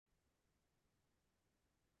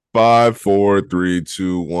Five, four, three,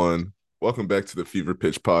 two, one. Welcome back to the Fever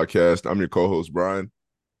Pitch Podcast. I'm your co-host, Brian.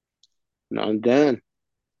 No, I'm Dan.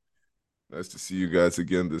 Nice to see you guys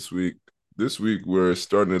again this week. This week, we're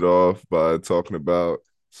starting it off by talking about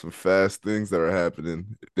some fast things that are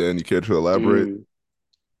happening. Dan, you care to elaborate?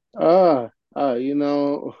 Mm. You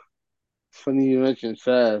know, funny you mentioned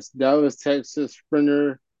fast. Dallas, Texas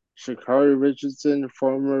sprinter Sha'Carri Richardson,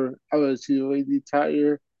 former LSU Lady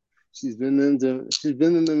Tire. She's been in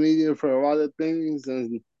the media for a lot of things,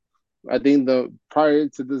 and I think the prior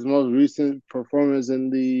to this most recent performance in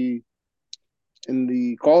the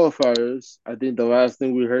qualifiers, I think the last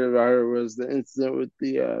thing we heard about her was the incident with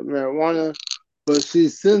the marijuana. But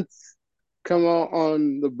she's since come out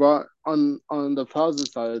on the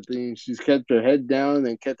positive side of things. She's kept her head down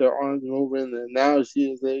and kept her arms moving, and now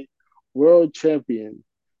she is a world champion.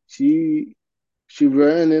 She she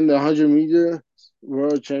ran in the 100-meter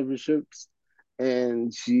world championships,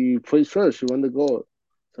 and she placed first. She won the gold.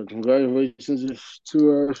 So congratulations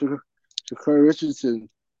to Sha'Carri Richardson.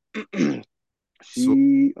 So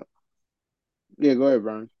She Yeah, go ahead,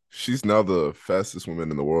 Brian. she's now the fastest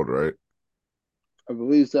woman in the world, right? I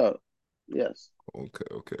believe so. Yes, Okay,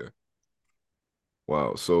 okay.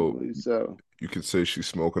 Wow. I So believe so. you could say she's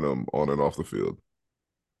smoking them on and off the field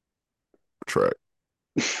track.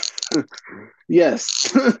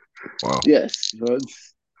 Yes, Wow. yes, but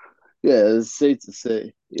yeah, it's safe to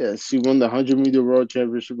say. Yes, she won the 100-meter world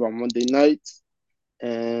championship on Monday night,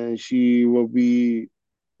 and she will be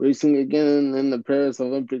racing again in the Paris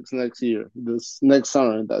Olympics next year. This next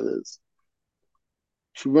summer, that is.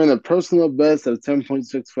 She ran a personal best of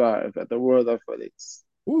 10.65 at the World Athletics.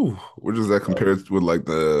 Ooh, where does that So, compare with like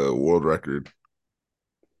the world record?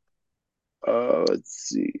 let's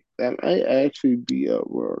see. That might actually be a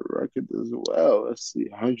world record as well. Let's see,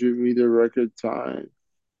 100-meter record time.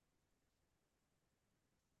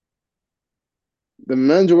 The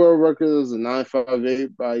men's world record is a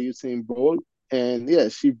 9.58 by Usain Bolt. And yeah,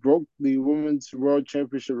 she broke the women's world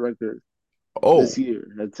championship record Oh, this year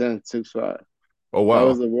at 10.65. oh That wow.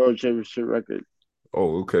 was the world championship record.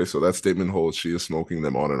 Oh, okay. So that statement holds. She is smoking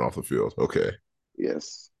them on and off the field. Okay.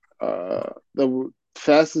 Yes. The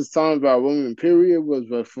fastest time by a woman, period, was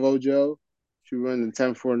by Flojo. She ran in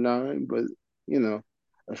 10.49. But, you know,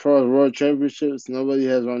 as far as world championships, nobody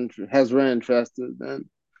has ran faster than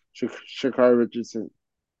Sha'Carri Richardson.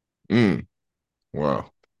 Mm, wow.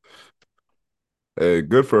 Hey,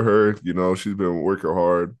 good for her. She's been working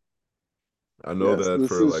hard. I know Yes, that this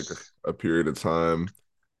for like is, a period of time,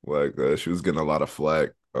 like she was getting a lot of flack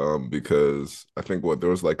because I think there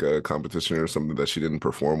was like a competition or something that she didn't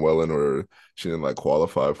perform well in, or she didn't like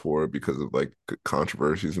qualify for it because of like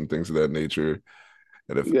controversies and things of that nature.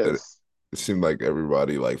 And if yes, it seemed like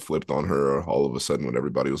everybody like flipped on her all of a sudden when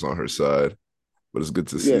everybody was on her side. But it's good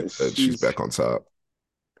to see yes, that she's she's back on top.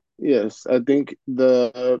 Yes, I think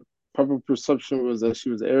the proper perception was that she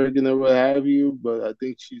was arrogant or what have you, but I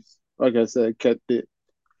think she's, like I said, kept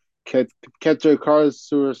kept her cards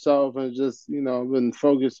to herself and just been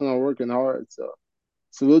focused on working hard. So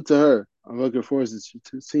salute to her. I'm looking forward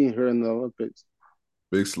to seeing her in the Olympics.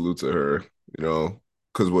 Big salute to her, you know,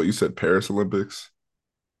 because what you said, Paris Olympics.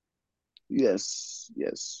 Yes,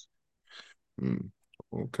 yes, Hmm.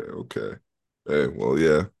 Okay, okay. Hey, well,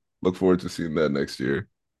 yeah. Look forward to seeing that next year.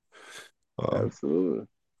 absolutely.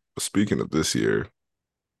 Speaking of this year,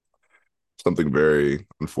 something very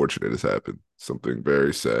unfortunate has happened. Something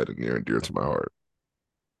very sad and near and dear to my heart.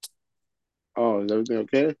 Oh, is everything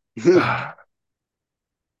okay?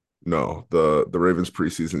 No, the Ravens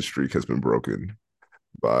preseason streak has been broken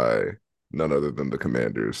by none other than the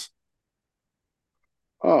Commanders.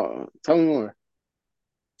 Oh, tell me more.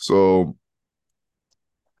 So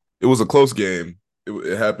it was a close game.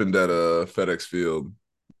 It happened at a FedEx Field,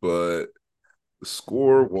 but the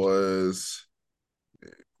score was,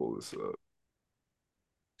 pull this up.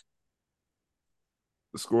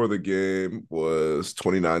 The score of the game was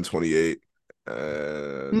 29-28,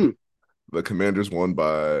 and Hmm. the Commanders won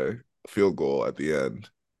by a field goal at the end.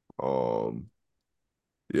 Um,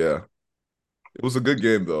 yeah, it was a good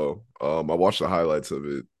game though. I watched the highlights of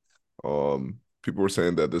it. People were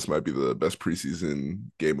saying that this might be the best preseason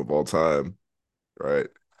game of all time, right?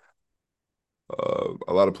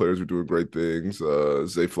 A lot of players were doing great things.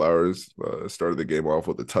 Zay Flowers started the game off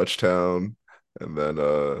with a touchdown, and then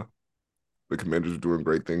the Commanders were doing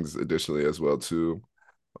great things additionally as well too.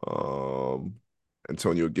 Um,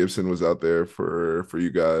 Antonio Gibson was out there for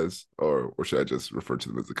you guys, or should I just refer to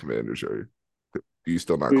them as the Commanders? Or do you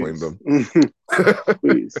still not claim Please, them?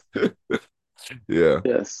 please. Yeah.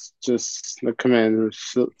 Yes, just the Commanders.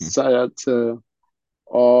 Shout out to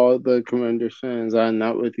all the Commanders fans are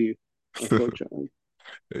not with you, unfortunately.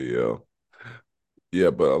 Yeah. Yeah,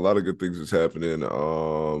 but a lot of good things is happening.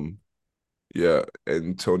 Yeah,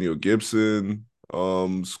 Antonio Gibson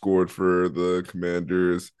scored for the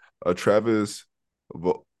Commanders. Travis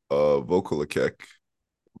Vo Vokolek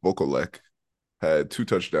had two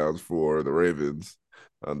touchdowns for the Ravens.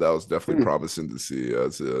 That was definitely Hmm. promising to see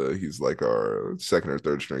as he's like our second or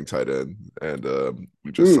third string tight end, and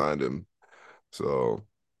we just Hmm. signed him. So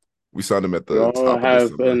we signed him at the Y'all top of have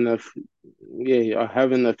December. yeah, y'all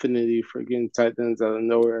have an affinity for getting tight ends out of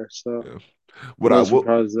nowhere. So Yeah. What I no will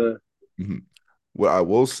surprise there. mhm. What I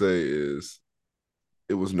will say is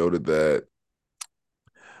it was noted that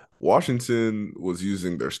Washington was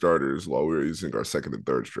using their starters while we were using our second and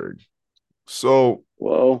third string. So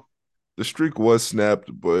Well, the streak was snapped,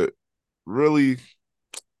 but really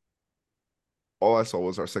all I saw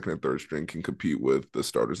was our second and third string can compete with the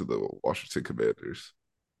starters of the Washington Commanders.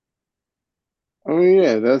 I mean,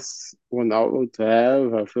 yeah, that's one outlook to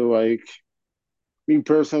have. I feel like me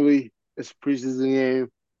personally, it's a preseason game.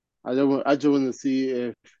 I just want to see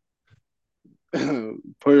if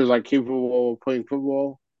players are capable of playing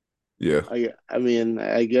football. Yeah. I mean,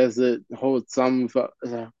 I guess it holds some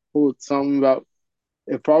about.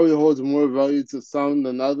 It probably holds more value to some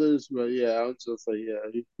than others, but yeah, I'm just like, yeah,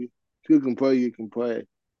 if you can play, you can play.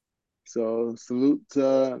 So salute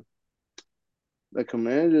to the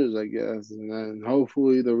Commanders, I guess, and then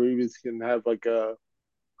hopefully the Ravens can have like a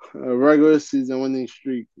regular season winning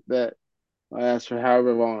streak that lasts for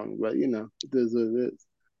however long. But you know, it is what it is.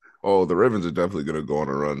 Oh, the Ravens are definitely going to go on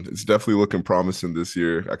a run. It's definitely looking promising this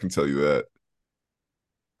year. I can tell you that.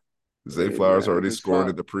 Zay Hey Flowers man, if already it's scored fine.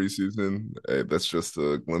 in the preseason. Hey, that's just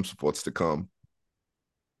a glimpse of what's to come.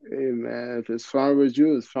 Hey man, if it's fine with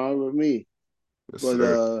you, it's fine with me. Yes, But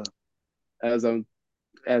sir. as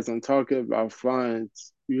I'm talking about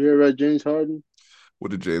fines, you hear about James Harden?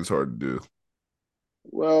 What did James Harden do?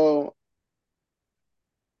 Well,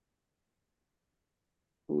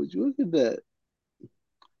 would you look at that?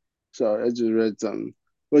 Sorry, I just read something.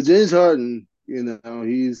 But James Harden, you know,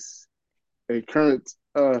 he's a current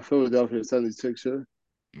Philadelphia 76er.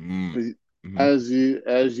 Mm. But Hmm. as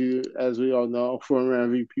we all know, former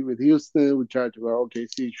MVP with Houston, we tried to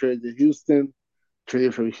OKC traded to Houston,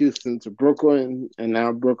 traded from Houston to Brooklyn, and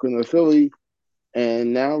now Brooklyn to Philly.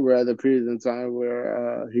 And now we're at a period in time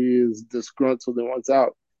where he is disgruntled and wants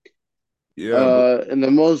out. Yeah, but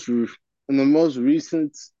In the most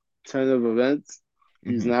recent turn of events,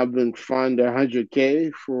 he's mhm. now been fined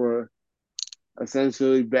 100K for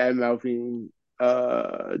essentially bad mouthing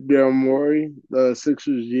Daryl Morey, the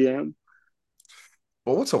Sixers GM.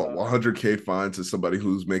 But what's a Uh, 100K fine to somebody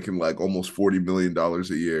who's making like almost $40 million a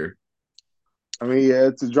year? I mean, yeah,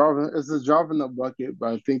 it's a drop in the bucket,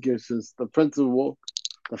 but I think it's just the principle,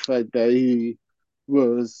 the fact that he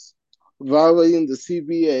was violating the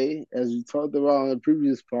CBA, as we talked about on the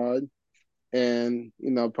previous pod, and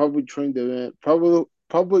you know, public trade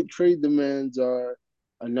demands are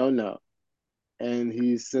a no no, and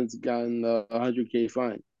he's since gotten a 100K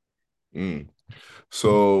fine. Mm.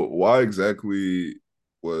 So why exactly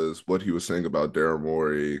was what he was saying about Daryl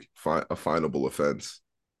Morey a finable offense?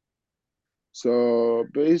 So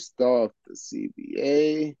based off the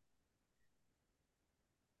CBA,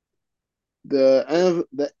 the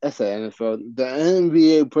NFL, the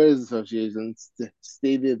NBA Players Association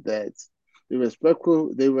stated that they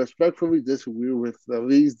respectfully disagree with the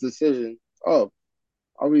league's decision. Oh,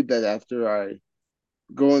 I'll read that after I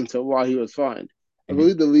go into why he was fined. I Mhm.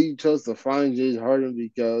 believe the league chose to fine James Harden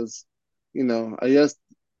because, you know, I guess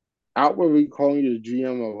outwardly calling your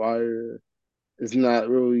GM a liar is not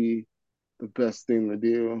really the best thing to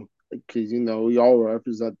do because you know we all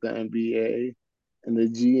represent the NBA, and the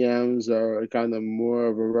GMs are kind of more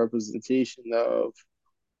of a representation of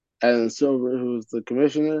Adam Silver, who's the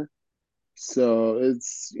commissioner. So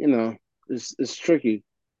it's you know it's tricky.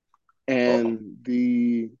 Oh, And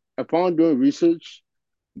the upon doing research,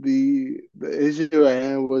 the issue at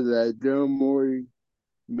hand was that Daryl Morey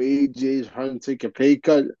made James Harden take a pay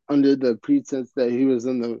cut under the pretense that he was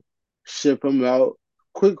going to ship him out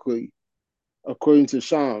quickly. According to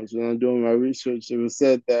Shams, when I'm doing my research, it was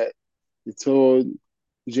said that he told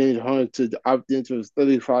James Harden to opt into his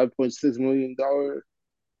 $35.6 million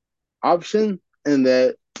option, and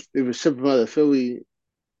that they would ship him out of Philly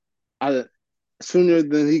out of, sooner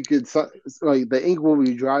than he could. Like the ink will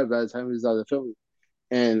be dry by the time he's out of Philly.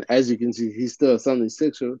 And as you can see, he's still a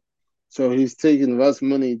 76er, so he's taking less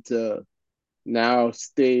money to now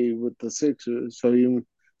stay with the Sixers. So he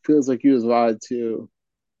feels like he was lied to,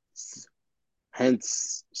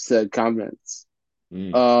 hence said comments.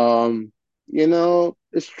 mm. Um, you know,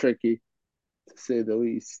 it's tricky to say the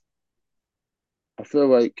least. I feel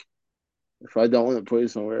like if I don't want to play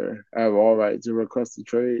somewhere, I have all right to request a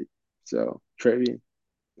trade. So trade me.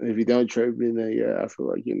 And if you don't trade me, then yeah, I feel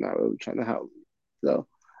like you're not really trying to help me. So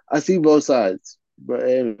I see both sides. But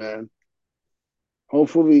hey man,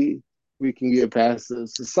 hopefully we can get past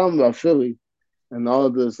this. It's something about Philly and all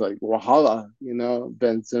of this like Wahala,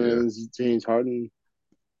 Ben Yeah. Simmons, James Harden.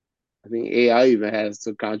 I think AI even has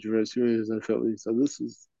some controversy in Philly. So this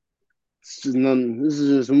is just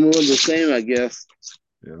more of the same, I guess.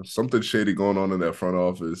 Yeah. Something shady going on in that front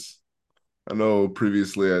office. I know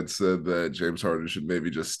previously I'd said that James Harden should maybe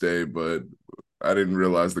just stay, but I didn't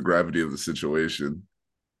realize the gravity of the situation.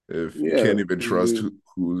 If you Yeah, can't even I trust agree.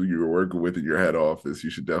 who you're working with in your head office, you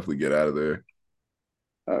should definitely get out of there.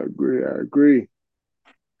 I agree. I agree.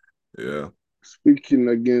 Yeah. Speaking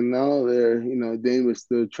again now, Dame is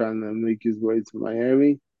still trying to make his way to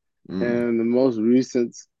Miami, Mm. and the most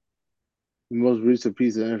recent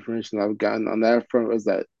piece of information I've gotten on that front was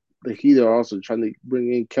that the Heat are also trying to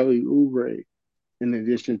bring in Kelly Oubre in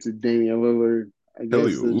addition to Damian Lillard. I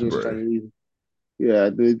Kelly guess they're just trying Oubre. to, yeah,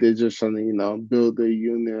 they're just trying to, build their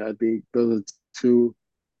unit. I think those are two,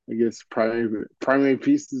 I guess, primary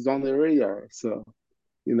pieces on their radar. So,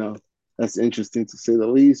 you know, that's interesting to say the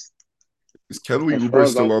least. Is Kelly As far Oubre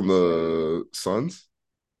as I'm still on concerned, the Suns?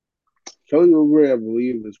 Kelly Oubre, I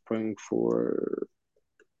believe, is playing for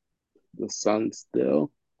the Suns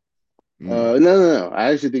still. Mm. No.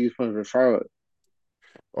 I actually think he's playing for Charlotte.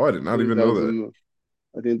 Oh, I did I not think even that know was that. the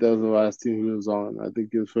I think that was the last team he was on. I think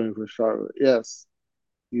he was playing for Charlotte. Yes,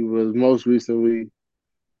 he was most recently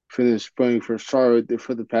finished playing for Charlotte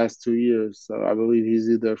for the past 2 years. So I believe he's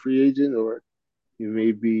either a free agent or he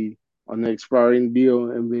may be on an expiring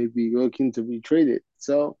deal and may be looking to be traded.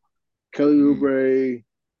 So Kelly Mm. Oubre,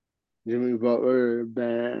 Jimmy Butler,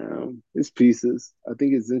 Bam, his pieces. I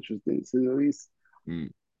think it's interesting to say the least.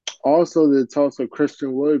 Mm. Also, the talks of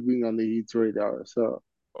Christian Wood being on the Heat's radar. So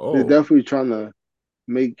they're Oh, definitely trying to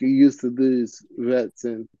make use of these vets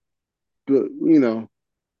and,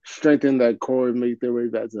 strengthen that core and make their way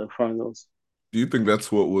back to the finals. do you think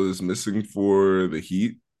that's what was missing for the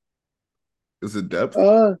Heat? Is it depth?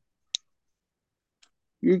 Uh,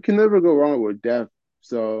 you can never go wrong with depth.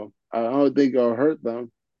 So I don't think it'll hurt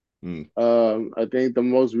them. Mm. I think the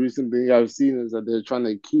most recent thing I've seen is that they're trying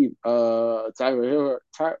to keep Tyler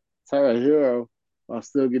Hero while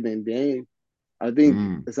still getting Dame. I think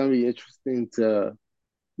Mm. it's gonna be interesting to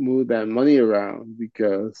move that money around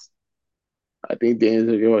because I think Dame's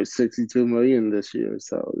gonna get like 62 million this year.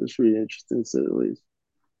 So it's really interesting to say the least.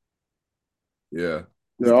 Yeah.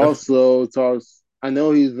 It's There are def also talks. I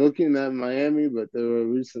know he's looking at Miami, but there were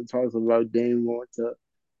recent talks about Dame going to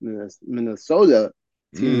Minnesota,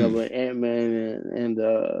 teaming up mm. with Ant Man and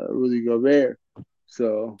Rudy Gobert.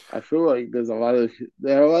 So I feel like there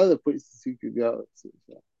are a lot of places he could go. So.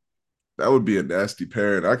 That would be a nasty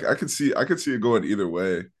pair. And I could see it going either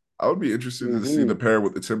way. I would be interested to see the Mm-hmm. pair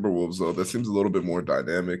with the Timberwolves though. That seems a little bit more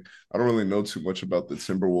dynamic. I don't really know too much about the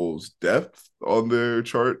Timberwolves depth on their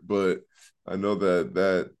chart, but I know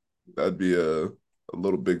that'd be a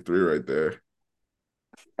little big three right there.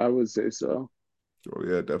 I would say so. Oh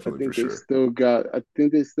yeah, definitely for sure. I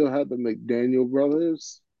think they still have the McDaniel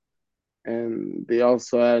brothers, and they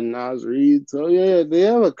also had Nas Reed. So yeah, they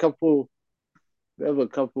have a couple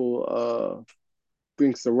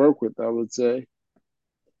things to work with, I would say,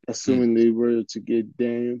 Mm, assuming they were to get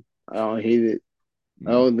Dame. I don't hate it.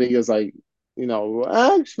 I mm. don't think it's like,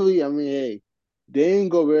 actually, I mean, hey, Dame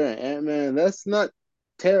Gobert and Ant Man, that's not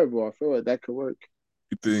terrible. I feel like that could work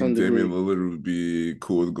You to some think Damian degree. Lillard would be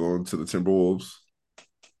cool with going to the Timberwolves?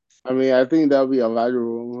 I mean, I think that would be a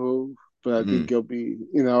lateral move, but I think Mm, it'll be,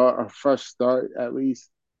 a fresh start at least.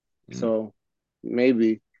 mm. So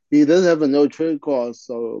maybe he does have a no trade clause,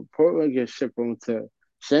 so Portland can ship him to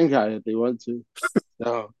Shanghai if they want to.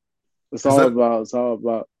 So it's Has all that about it's all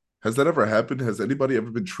about. has that ever happened? Has anybody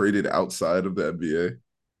ever been traded outside of the NBA?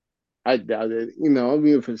 I doubt it. I'm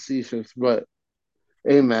being facetious, but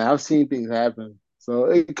hey, man, I've seen things happen, so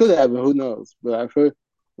it could happen. Who knows? But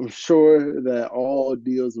I'm sure that all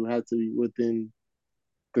deals will have to be within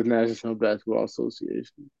the National Basketball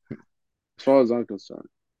Association, as far as I'm concerned.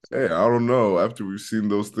 Hey, So I don't know. After we've seen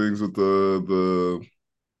those things with the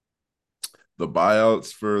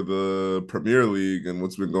buyouts for the Premier League and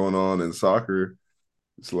what's been going on in soccer,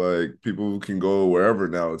 it's like people can go wherever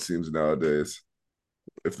now, it seems nowadays,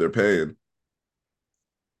 if they're paying.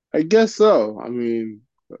 I guess so. I mean,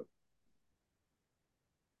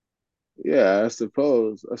 yeah, I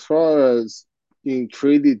suppose. As far as being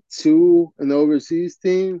traded to an overseas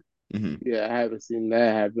team. Hmm. Yeah, I haven't seen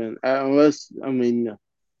that happen. Unless, I mean,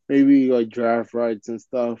 maybe like draft rights and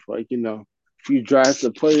stuff. Like, if you draft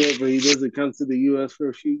a player, but he doesn't come to the U.S. for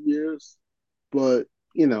a few years. But,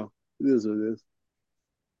 it is what it is.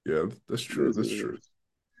 Yeah, that's It true. is That's what it true. is.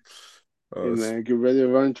 Hey, Uh, man, get ready to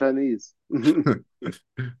learn Chinese. Yeah,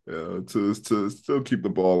 yeah, to still keep the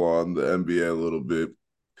ball on the NBA a little bit.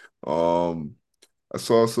 Um, I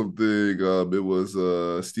saw something. It was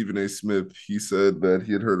Stephen A. Smith. He said that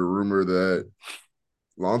he had heard a rumor that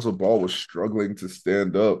Lonzo Ball was struggling to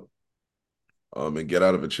stand up and get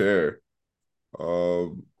out of a chair.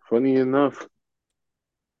 Um, funny enough.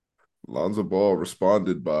 Lonzo Ball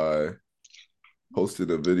responded by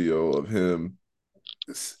posting a video of him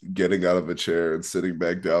getting out of a chair and sitting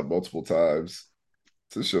back down multiple times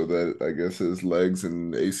to show that I guess his legs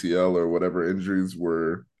and ACL or whatever injuries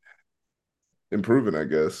were improving, I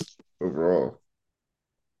guess, overall.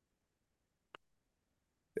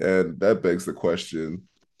 And that begs the question,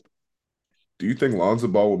 do you think Lonzo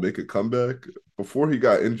Ball will make a comeback? Before he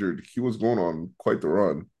got injured, he was going on quite the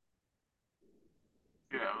run.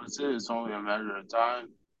 Yeah, I would say it's only a matter of time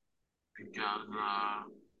because,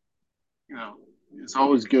 you know, it's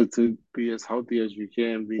always good to be as healthy as you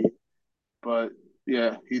can be. But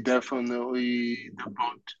yeah, he definitely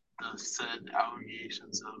debunked the said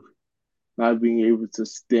allegations of not being able to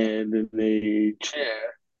stand in a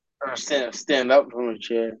chair or stand up from a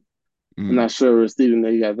chair. I'm Mm. not sure where Stephen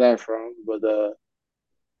A got that from, but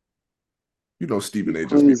You know he Stephen A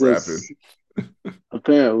just be claims that rapping.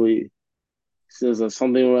 apparently he says that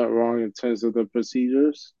something went wrong in terms of the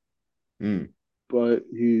procedures, Mm. but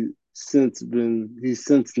he's since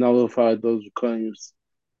nullified those claims.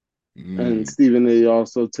 And Mm. Stephen A.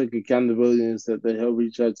 also took accountability and said that he'll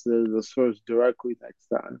reach out to the source directly next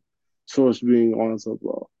time. Source being Lonzo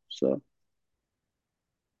Ball. So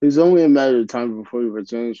it's only a matter of time before he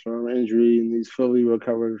returns from injury and he's fully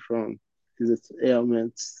recovered from his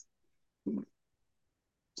ailments.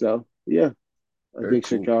 So yeah, I Okay, think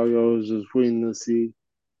cool. Chicago is just waiting to see.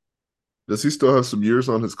 Does he still have some years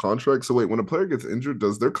on his contract? So wait, when a player gets injured,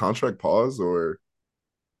 does their contract pause or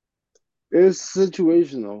It's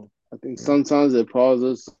situational. I think sometimes it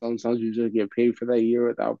pauses. Sometimes you just get paid for that year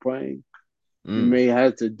without playing. You mm. may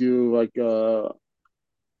have to do like I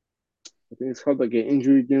think it's called like an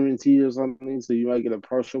injury guarantee or something. So you might get a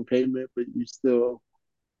partial payment, but you still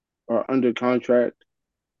are under contract.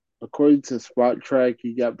 According to Spot Track,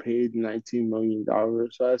 he got paid $19 million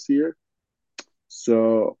last year.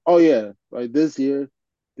 So, oh yeah, like this year,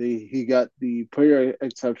 he got the player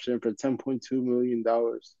exception for $10.2 million.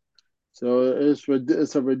 So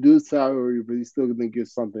it's a reduced salary, but he's still gonna get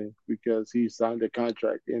something because he signed a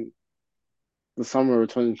contract in the summer of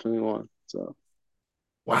 2021. So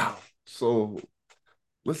Wow. So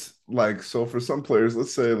so for some players,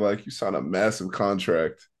 let's say like you sign a massive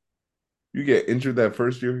contract, you get injured that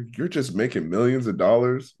first year, you're just making millions of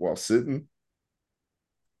dollars while sitting.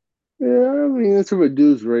 yeah, I mean it's a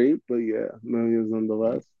reduced rate, but yeah, millions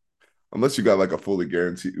nonetheless. Unless you got like a fully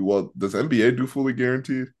guaranteed. Well, does NBA do fully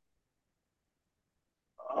guaranteed?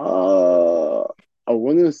 Uh, I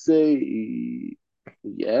wouldn't say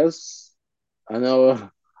yes. I know.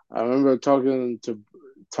 I remember talking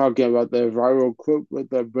about that viral clip with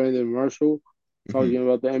Brandon Marshall Hmm. talking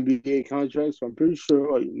about the NBA contracts. I'm pretty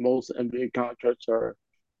sure like most NBA contracts are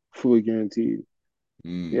fully guaranteed.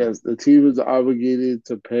 Mm. Yes, the team is obligated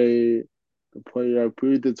to pay the player a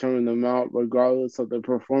predetermined amount regardless of their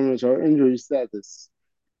performance or injury status.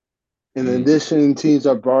 In Mm. addition, teams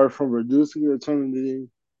are barred from reducing or terminating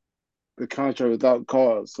the contract without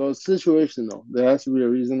cause. So it's situational. There has to be a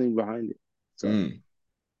reasoning behind it. So, Mm.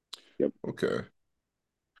 yep. Okay.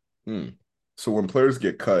 Mm. So when players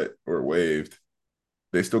get cut or waived,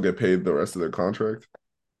 they still get paid the rest of their contract?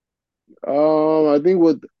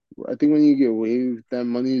 I think when you get waived, that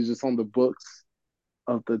money is just on the books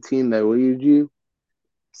of the team that waived you.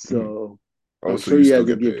 Mm. So Oh, I'm so sure you you still had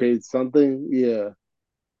to get get paid. paid something. Yeah.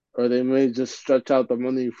 Or they may just stretch out the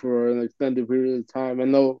money for an extended period of time. I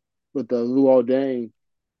know with the Luol Deng,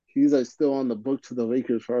 he's like still on the books of the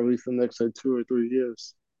Lakers for at least the next like 2 or 3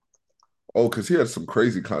 years. Oh, because he had some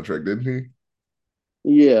crazy contract, didn't he?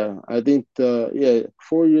 Yeah, I think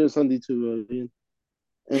 4 years, 72 million.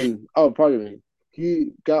 And oh, pardon me,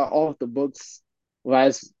 he got off the books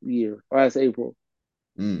last April,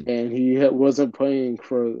 Mm. and wasn't playing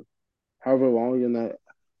for however long in that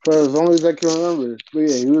for as long as I can remember. But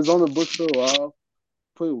yeah, he was on the books for a while,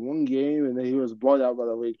 played one game, and then he was bought out by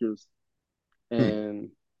the Lakers, Hmm.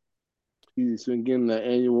 and he's been getting the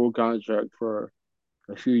annual contract for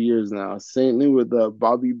a few years now. Same thing with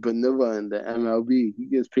Bobby Bonilla in the MLB. He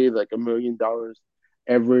gets paid like $1 million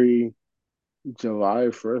every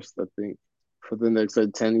July 1st, I think, for the next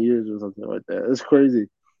like 10 years or something like that. It's crazy.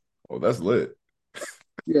 Oh, that's lit.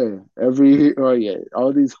 Yeah, every oh yeah,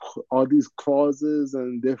 all these clauses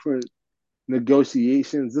and different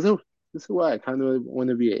negotiations. This is why I kind of want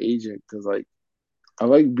to be an agent because like I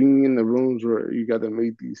like being in the rooms where you got to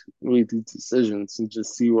make these decisions and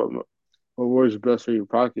just see what works best for your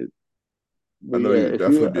pocket. I But know yeah, you'd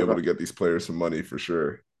definitely be able to get these players some money for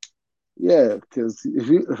sure. yeah, because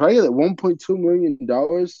if I get $1.2 million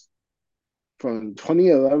from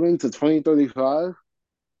 2011 to 2035,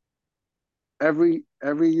 every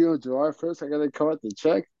year on July 1st, I gotta come out the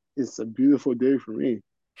check. It's a beautiful day for me.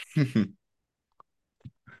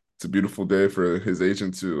 It's a beautiful day for his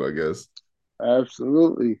agent too, I guess.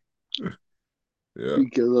 Absolutely. Yeah.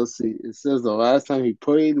 Because let's see, it says the last time he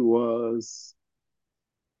played was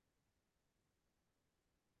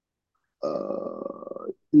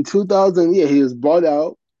in 2000. Yeah, he was bought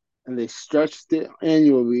out, and they stretched it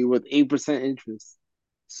annually with 8% interest.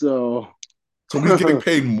 So So he's getting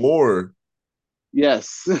paid more.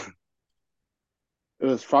 yes, it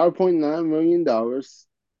was $5.9 million,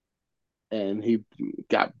 and he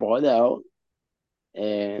got bought out,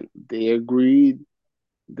 and they agreed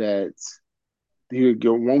that he would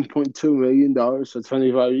get $1.2 million for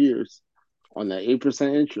 25 years on that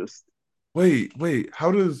 8% interest. Wait.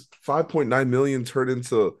 How does 5.9 million turn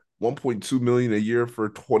into 1.2 million a year for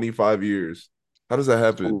 25 years? How does that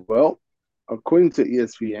happen? Well, according to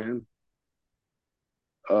ESPN,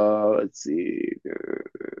 let's see.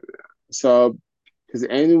 So his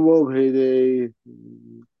annual payday.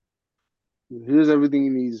 Here's everything he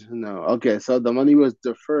needs to know. Okay, so the money was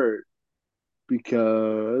deferred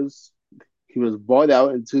because he was bought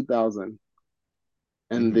out in 2000,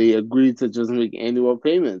 and Hmm. they agreed to just make annual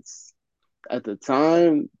payments. At the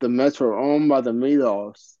time, the Mets were owned by the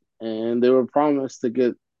Madoffs, and they were promised to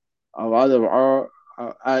get a lot of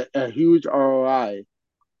a huge ROI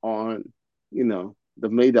on, the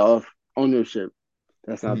Madoff ownership.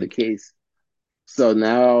 That's not the Hmm. case. So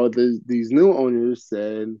now these new owners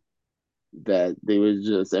said that they would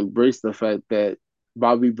just embrace the fact that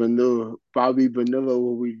Bobby Bonilla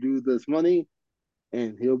will redo this money,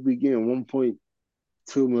 and he'll be getting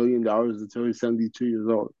 $1.2 million until he's 72 years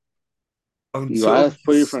old. He Until last he's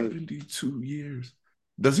played for 72 years.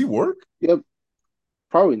 Does he work? Yep,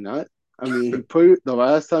 probably not. I mean, he played the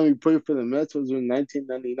last time he played for the Mets was in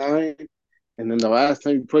 1999, and then the last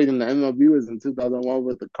time he played in the MLB was in 2001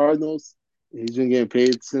 with the Cardinals. He's been getting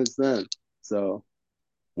paid since then. So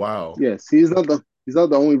Wow. yes, he's not the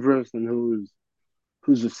only person who's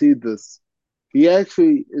received this. He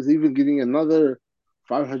actually is even getting another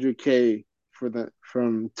 500K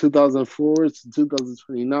from 2004 to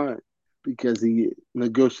 2029 because he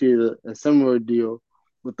negotiated a similar deal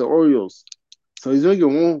with the Orioles. So he's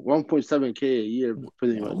making 1.7K a year,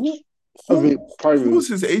 pretty Who much. I who mean, pardon who me, is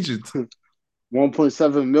his agent?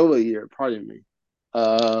 1.7 mil a year. Pardon me.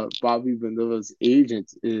 Bobby Bonilla's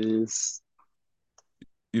agent is.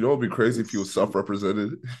 You know, it'd be crazy if he Let's was see,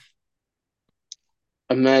 self-represented.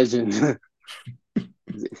 imagine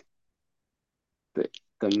the,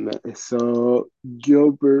 so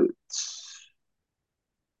Gilbert.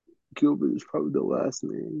 Gilbert is probably the last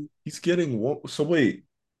name. He's getting one. So wait,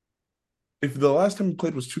 if the last time he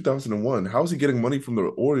played was 2001, how is he getting money from the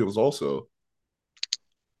Orioles also?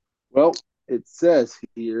 Well, it says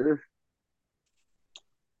here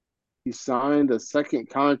he signed a second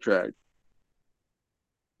contract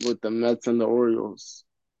with the Mets and the Orioles,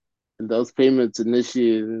 and those payments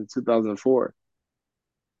initiated in 2004.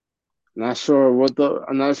 I'm not sure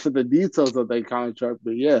the details of that contract,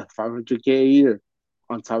 but yeah, 500K a year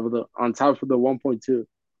on top of the 1.2.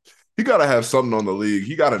 He got to have something on the league.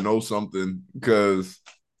 He got to know something because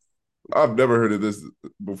I've never heard of this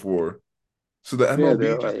before. So the Yeah, MLB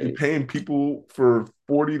they're just be like, paying people for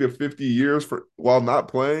 40 to 50 years for while not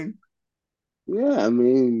playing? yeah, I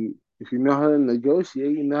mean, if you know how to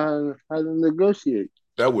negotiate, you know how to negotiate.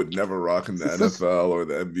 That would never rock in the It's just, NFL or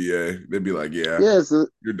the NBA. They'd be like, yeah, yeah,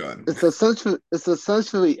 you're done. it's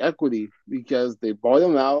essentially equity because they bought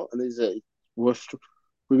him out and they said we're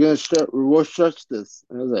we'll stretch this,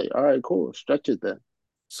 and I was like, all right, cool, stretch it then.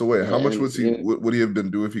 So wait, how much And was he? What would he have been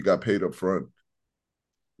due if he got paid up front?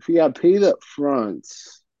 if he got paid up front,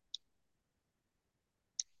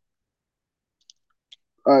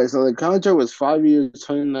 all right, so the contract was 5 years,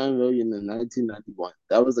 29 million in 1991.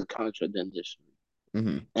 That was the contract initially,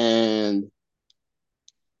 Mm-hmm. and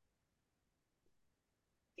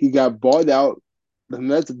he got bought out. The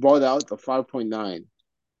Mets bought out the 5.9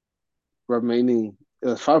 remaining. It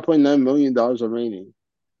was $5.9 million remaining.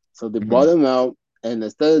 So they bought Mm-hmm. him out, And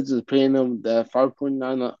instead of just paying them that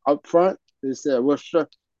 5.9 up front, they said we're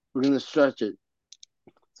gonna stretch it.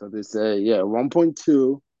 So they said, yeah,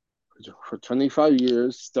 1.2 for 25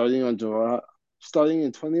 years, starting in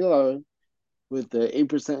 2011 with the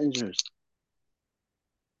 8% interest.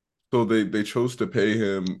 So they chose to pay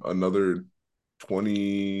him another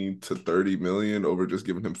 20 to 30 million over just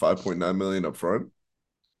giving him 5.9 million up front.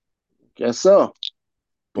 Guess so,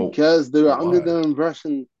 But because why?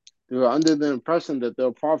 they were under the impression that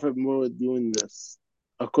they'll profit more doing this,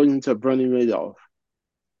 according to Bernie Madoff,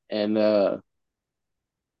 and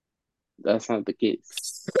that's not the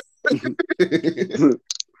case.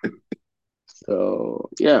 So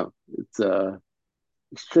yeah, it's uh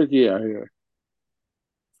it's tricky out here.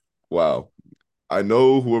 Wow. I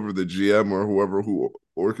know whoever the GM or whoever who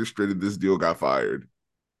orchestrated this deal got fired.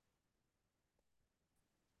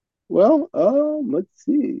 Well, let's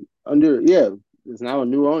see. There's now a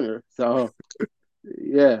new owner. So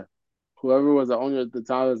yeah, whoever was the owner at the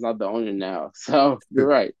time is not the owner now. So you're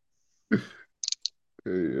right.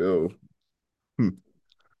 Hey yo.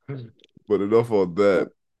 But enough on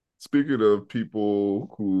that. Speaking of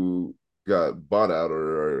people who got bought out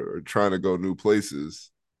or are trying to go new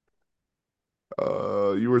places,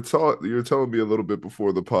 you were telling me a little bit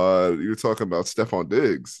before the pod. You were talking about Stephon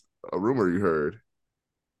Diggs, a rumor you heard.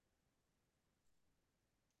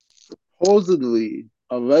 Supposedly,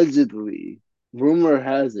 allegedly, rumor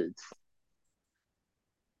has it,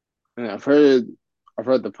 and I've heard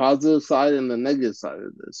the positive side and the negative side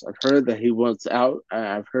of this. I've heard that he wants out, and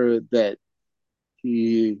I've heard that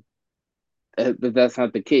he that that's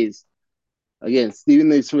not the case. Again,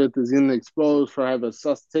 Stephen A. Smith is getting exposed for having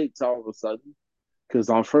sus takes all of a sudden. Because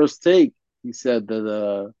on first take, he said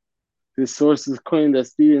that his sources claim that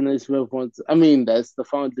Stephen A. Smith wants, I mean, that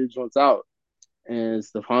Stephon Diggs wants out. And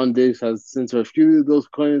Stephon Diggs has since refuted those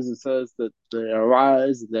claims and says that they are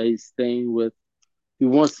lies, that he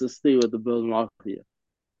wants to stay with the Bills Mafia.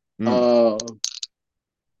 Mm. Uh,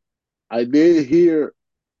 I did hear,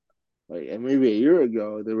 like, maybe a year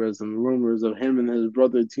ago, there were some rumors of him and his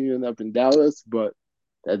brother teaming up in Dallas, but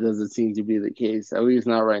that doesn't seem to be the case, at least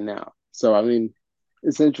not right now. So, I mean,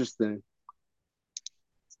 it's interesting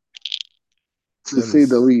to That say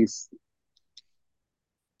the is least.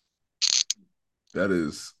 that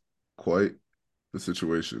is quite the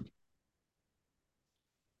situation.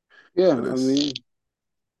 Yeah, That I is mean,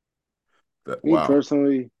 that me wow.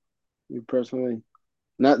 personally, me personally,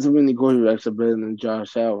 not too many quarterbacks are better than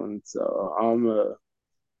Josh Allen, so I'm gonna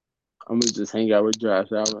just hang out with Josh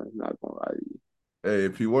Allen. Not gonna lie to you, Hey,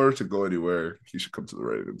 if he were to go anywhere, he should come to the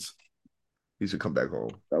Ravens. He should come back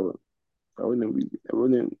home. that would that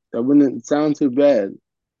wouldn't sound too bad.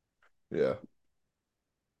 Yeah.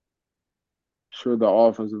 Sure, the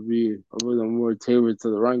offense would be a little more tailored to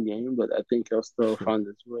the run game, but I think he'll still find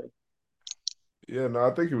his way. Yeah, no,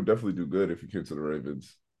 I think he would definitely do good if he came to the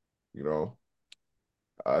Ravens. You know,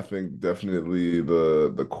 I think definitely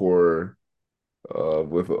the core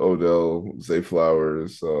with Odell, Zay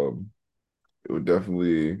Flowers, it would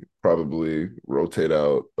definitely probably rotate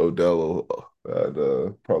out Odell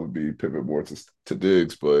and probably be pivot more to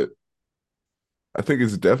Diggs, but I think it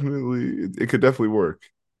could definitely work.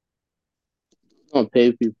 I don't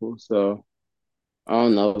pay people, so I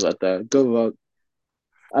don't know about that. Good luck.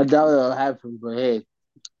 I doubt it'll happen, but hey,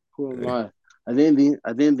 who am Hey, I? I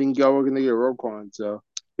didn't think y'all were gonna get Roquan, so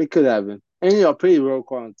it could happen. And y'all paid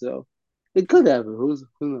Roquan, so it could happen. Who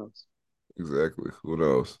knows? exactly. Who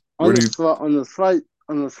knows? On Where do the you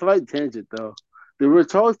on the slight tangent though, there were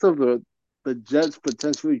talks of the Jets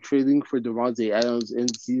potentially trading for Devontae Adams in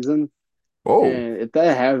season, Oh, and if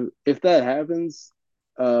that happens,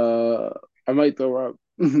 uh, I might throw up.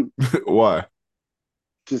 why?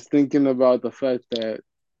 Just thinking about the fact that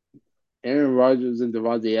Aaron Rodgers and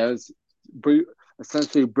Devontae Adams break,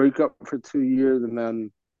 essentially break up for 2 years and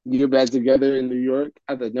then get back together in New York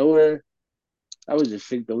out of nowhere. I would just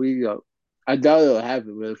shake the league up. I doubt it'll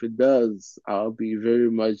happen, but if it does, I'll be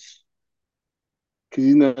very much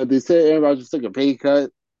because they said Aaron Rodgers took a pay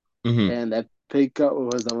cut, Hmm. and that pay cut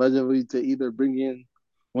was allegedly to either bring in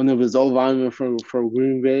one of his old linemen from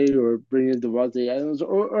Green Bay or bring in Devontae Adams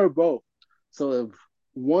or both. So if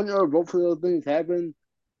one or both of those things happen,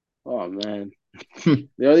 oh man,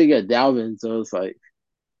 they already got Dalvin, so it's like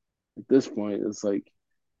at this point, it's like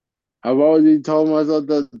I've already told myself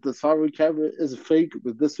that the salary cap is fake,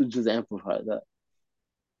 but this would just amplify that.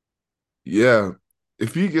 Yeah.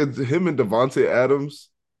 If he gets him and Devontae Adams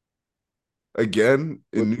again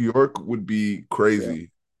With in New York would be yeah,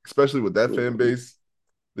 crazy, especially with that fan with base.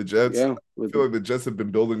 The Jets, yeah, I with feel like the Jets have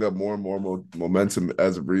been building up more and more momentum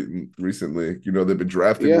as of recently. You know, they've been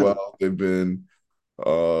drafting yeah, well. They've been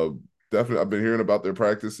Uh, Definitely, I've been hearing about their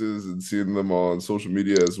practices and seeing them on social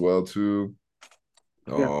media as well too.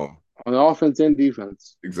 Yeah, Um, on offense and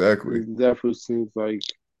defense, exactly. it definitely seems like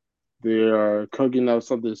they are cooking up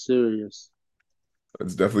something serious.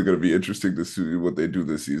 It's definitely going to be interesting to see what they do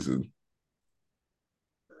this season.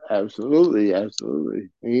 Absolutely, absolutely.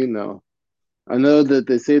 And, I know that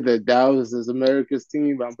they say that Dallas is America's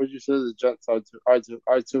team, but I'm pretty sure the Jets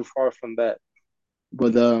are too far from that.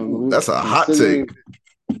 But Ooh, that's a hot considering, take.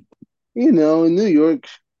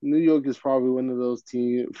 New York is probably one of those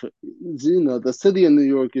teams. The city of New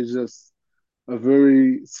York is just a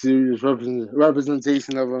very serious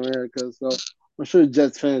representation of America. So I'm sure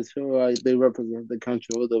Jets fans feel like they represent the country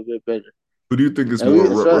a little bit better. Who do you think is And more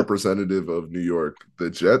we, so, representative of New York, the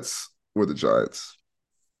Jets or the Giants?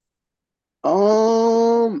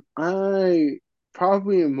 I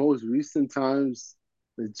probably in most recent times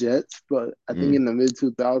the Jets, but I think Mm, in the mid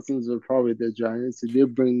 2000s were probably the Giants. They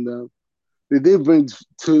did bring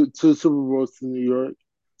two Super Bowls to New York,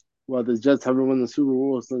 while the Jets haven't won the Super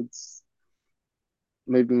Bowl since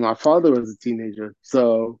maybe my father was a teenager.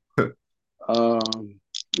 So, um,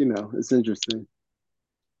 it's interesting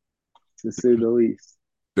to say the least.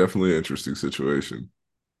 definitely an interesting situation.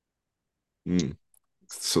 Mm.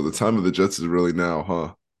 So the time of the Jets is really now,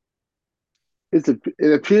 huh?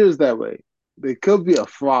 It appears that way. They could be a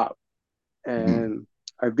flop, Mm, and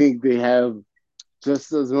I think they have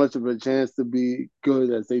just as much of a chance to be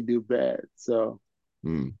good as they do bad. So,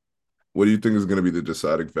 mm. What do you think is going to be the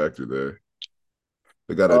deciding factor there?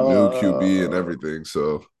 They got a new QB and uh, everything,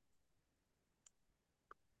 so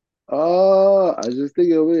I just think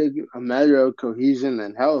it'll be a matter of cohesion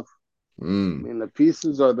and health. I mm, mean, the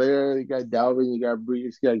pieces are there. You got Dalvin, you got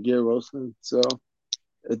Brees, you got Garrett Wilson. So,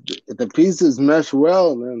 if the pieces mesh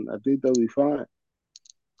well, then I think they'll be fine.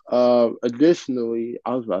 Additionally,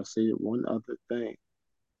 I was about to say one other thing,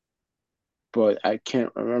 but I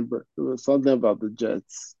can't remember. It was something about the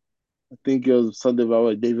Jets. I think it was something about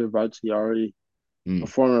like David Bakhtiari, a mm,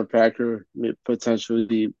 former Packer,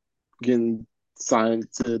 potentially getting signed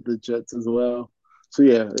to the Jets as well. So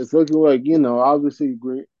yeah, it's looking like obviously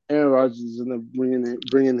Aaron Rodgers is gonna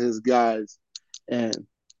bringing his guys, and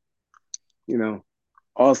you know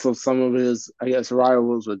also some of his I guess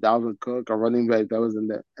rivals with Dalvin Cook, a running back that was in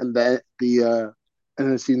the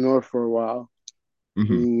NFC North for a while,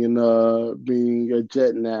 hmm. being a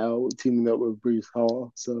Jet now, teaming up with Brees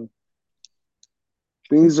Hall. So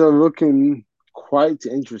things are looking quite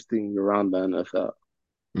interesting around the NFL.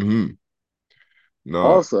 Hmm. No,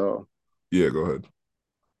 Also, yeah, go ahead.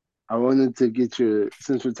 I wanted to get your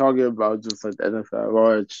since we're talking about just like the NFL at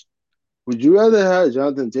large, would you rather have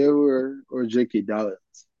Jonathan Taylor or J.K.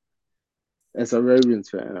 Dobbins as a Ravens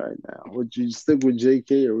fan right now? Would you stick with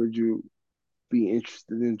J.K. or would you be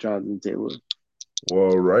interested in Jonathan Taylor?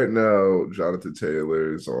 Well, right now, Jonathan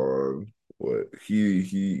Taylor is on what he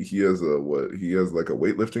has a what he has like a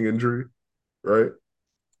weightlifting injury, right?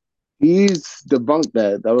 He's debunked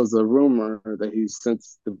that. That was a rumor that he's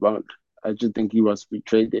since debunked. I just think he must be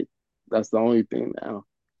traded. That's the only thing now.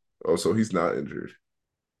 Oh, so he's not injured.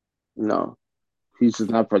 No, he's just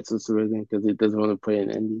not participating because he doesn't want to play in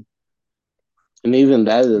Indy. And even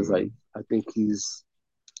that is like, Mm. I think he's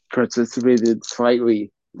participated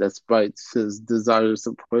slightly despite his desires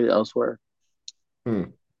to play elsewhere.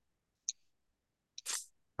 Hmm.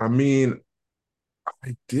 I mean,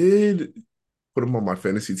 I did put him on my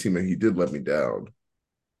fantasy team, and he did let me down.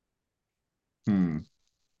 Hmm.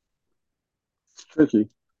 It's tricky.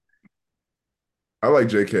 I like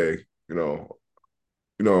JK. You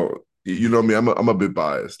know me. I'm a bit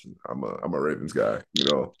biased. I'm a Ravens guy.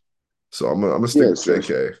 So I'm gonna stick Yeah, with so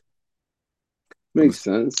JK. I'm gonna makes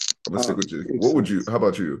sense. I'm gonna stick with JK. Makes What would you? sense. How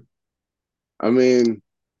about you? I mean,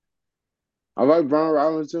 I like Brian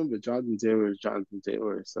Robinson, but Jonathan Taylor is Jonathan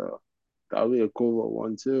Taylor, so that'll be a cool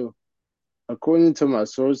one too. According to my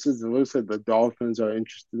sources, it looks like the Dolphins are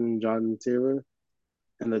interested in Jonathan Taylor,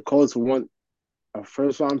 and the Colts want a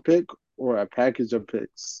first round pick or a package of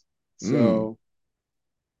picks. Mm, So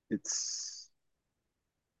it's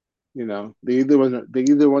they either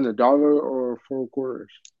want a dollar or 4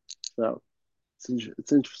 quarters. So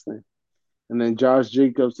it's interesting. And then Josh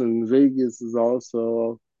Jacobs in Vegas is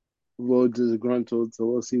also a little disgruntled. So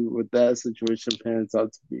we'll see what that situation pans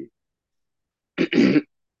out to be.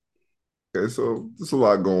 okay, so there's a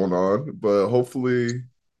lot going on, but hopefully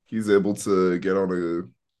he's able to get on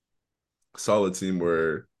a solid team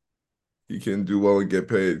where he can do well and get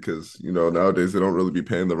paid because nowadays they don't really be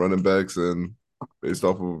paying the running backs and based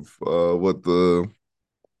off of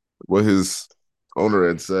what his owner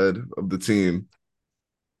had said of the team.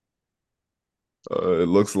 It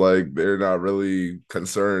looks like they're not really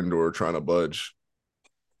concerned or trying to budge.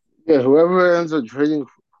 Yeah, whoever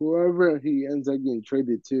he ends up getting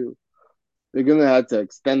traded to, they're gonna have to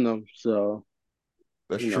extend them. So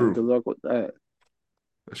That's good true. luck with that.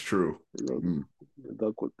 That's true. Good Mm. good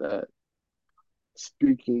luck with that.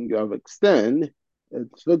 Speaking of extend,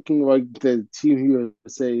 it's looking like the Team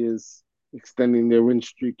USA is extending their win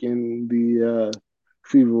streak in the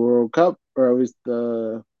FIBA World Cup, or at least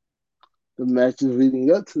the matches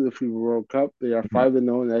leading up to the FIBA World Cup. They are Mm.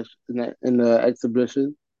 5-0 in the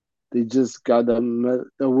exhibition. They just got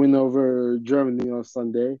a win over Germany on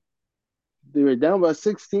Sunday. They were down by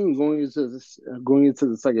 16 going into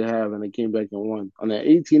the second half, and they came back and won on an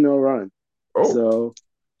 18-0 run. Oh, So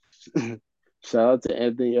shout out to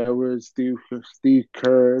Anthony Edwards, Steve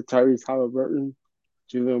Kerr, Tyrese Halliburton,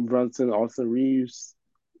 Jalen Brunson, Austin Reeves.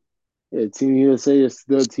 Yeah, Team USA is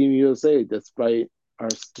still Team USA despite our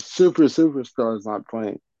superstars not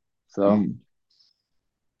playing. So mm.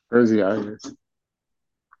 crazy guys,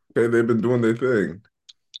 Okay, they've been doing their thing.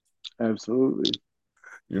 absolutely.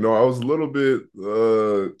 I was a little bit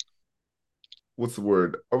what's the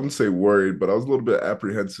word? I wouldn't say worried, but I was a little bit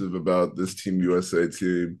apprehensive about this Team USA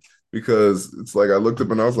team because it's like I looked up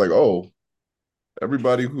and I was like, oh,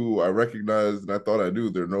 everybody who I recognized and I thought I knew,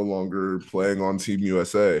 they're no longer playing on Team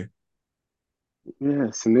USA. Yeah,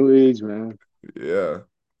 it's a new age, man. Yeah.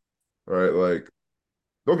 All right. Like,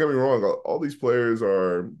 don't get me wrong, all these players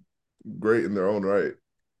are great in their own right.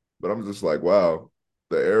 But I'm just like, wow,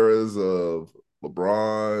 the eras of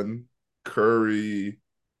LeBron, Curry,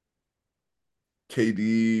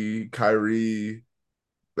 KD, Kyrie,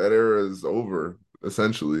 that era is over,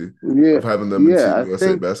 essentially, Yeah, of having them in yeah. Team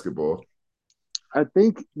USA basketball. I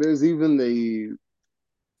think there's even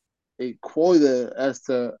a quota as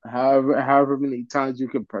to however many times you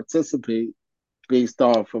can participate based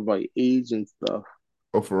off of like age and stuff.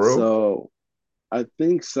 Oh, for real? So I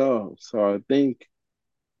think so. So I think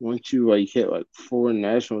once you like hit like four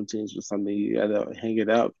national teams or something, you gotta hang it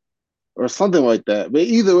up or something like that. But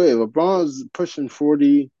either way, LeBron's pushing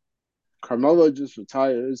 40. Carmelo just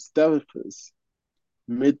retired. Steph is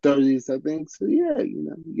mid 30s, I think. So yeah,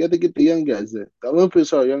 you got to get the young guys in. The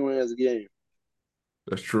Olympics are a young man's game.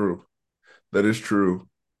 That's true. That is true.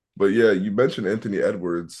 But yeah, you mentioned Anthony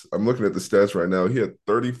Edwards. I'm looking at the stats right now. He had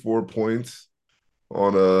 34 points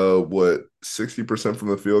on 60% from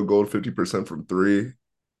the field goal, 50% from three.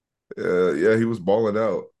 Yeah, he was balling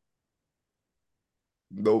out.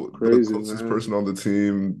 The Crazy, closest man. person on the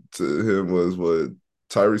team to him was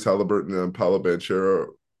Tyrese Halliburton and Paolo Banchero,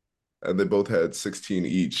 and they both had 16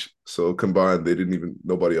 each. So combined,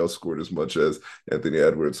 nobody else scored as much as Anthony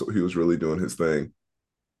Edwards. So he was really doing his thing.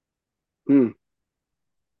 Hmm.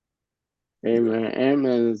 Hey Yeah. man, Ant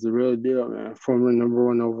Man is the real deal, man. Former number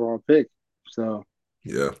one overall pick. So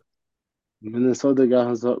Yeah. Minnesota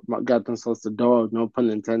got themselves a dog, no pun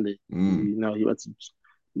intended. Mm. He went to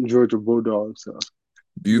Georgia Bulldogs, so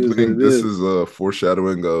Do it you is what think it this is is. a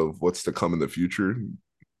foreshadowing of what's to come in the future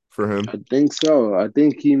for him? I think so. I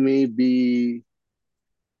think he may be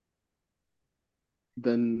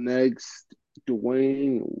the next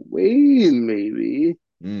Dwayne Wade, maybe.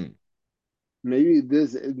 Mm. Maybe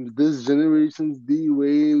this generation's D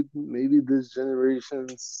Wade, maybe this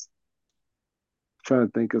generation's trying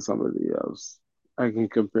to think of somebody else I can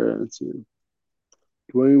compare him to.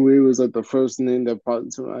 Dwayne Wade was like the first name that popped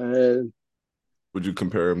into my head. Would you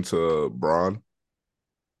compare him to Braun?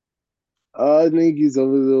 I think he's a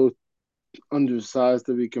little undersized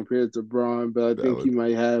to be compared to Braun, but I think he Valid.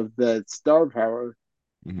 might have that star power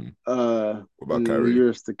Hmm. What about in the Kyrie?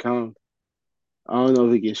 years to come. I don't know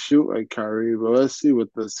if he can shoot like Kyrie, but let's see what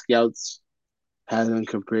the scouts had him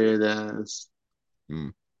compared as.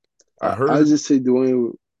 Mm. I I heard. just say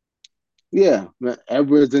Dwayne. Yeah, man,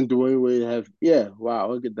 Edwards and Dwayne Wade have. Yeah, wow,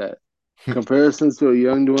 look at that comparisons to a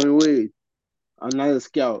young Dwayne Wade. I'm not a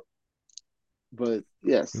scout, but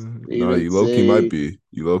yes, they No, even you low key might say be.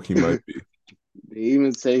 You low key might be.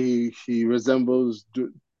 he resembles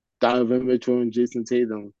Donovan Mitchell and Jason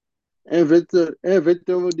Tatum and Victor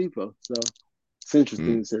Oladipo. So it's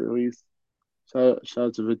interesting Mm. to say the least. Shout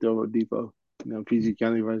out to Victor Oladipo, PG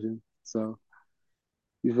County version. So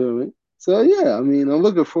you feel me? So yeah, I mean, I'm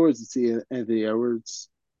looking forward to seeing Anthony Edwards.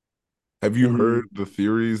 Have you heard And the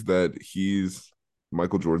theories that he's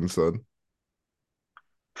Michael Jordan's son?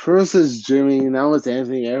 first is Jimmy, now it's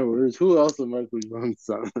Anthony Edwards. Who else is Michael Jordan's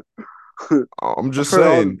son? I'm I've just heard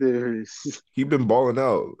all the saying, theories. he been balling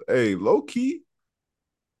out. Hey, low key,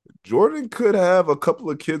 Jordan could have a couple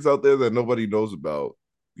of kids out there that nobody knows about.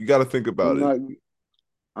 You got to think about I'm it. not.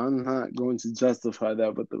 I'm not going to justify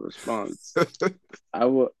that with the response. I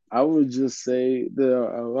would just say there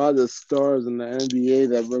are a lot of stars in the NBA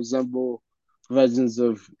that resemble legends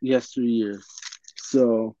of yesteryear.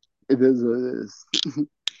 So it is what it is.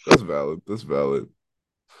 That's valid. That's valid.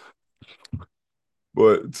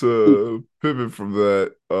 But to pivot from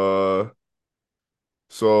that,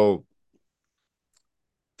 so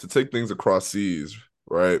to take things across seas,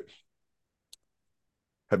 right?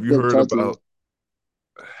 Have you Yeah, heard talk to me. about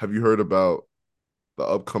have you heard about the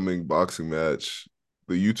upcoming boxing match,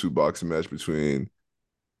 the YouTube boxing match between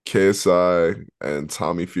KSI and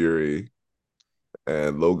Tommy Fury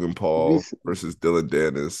and Logan Paul These versus Dylan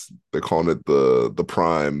Dennis? They're calling it the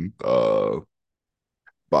Prime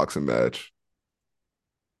boxing match.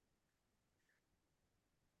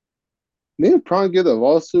 didn't probably get a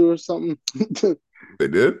lawsuit or something. They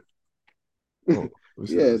did? Oh, let me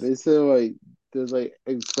see Yeah, this. they said like there's like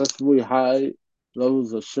excessively high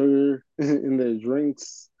levels of sugar in their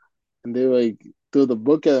drinks, and they like threw the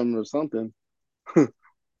book at them or something.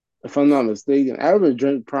 If I'm not mistaken, I haven't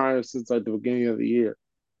drank prior since like the beginning of the year.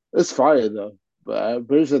 It's fire though, but I'm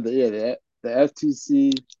pretty sure that yeah, the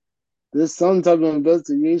FTC there's some type of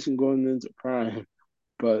investigation going into Prime,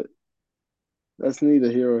 but that's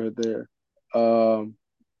neither here or there. Um,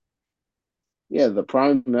 yeah, the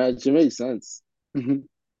Prime match it makes sense.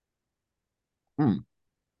 Hmm.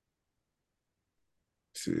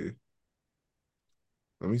 See.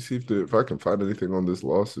 Let me see if I can find anything on this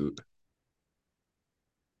lawsuit.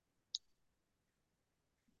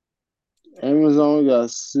 Amazon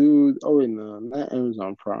got sued. Oh wait, no, not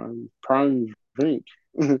Amazon Prime. Prime Drink.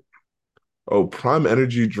 Oh, Prime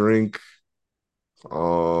Energy drink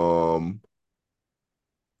um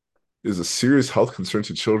is a serious health concern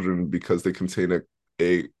to children because they contain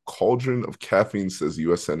a cauldron of caffeine, says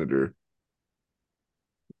U.S. Senator.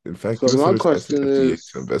 In fact, So U.S. my Senators asked the question FDA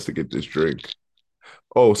to is, investigate this drink.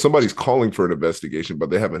 Oh, somebody's calling for an investigation, but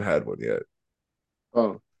they haven't had one yet.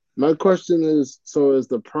 oh, my question is, so is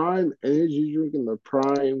the Prime energy drink and the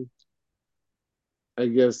Prime, I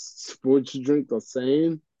guess, sports drink the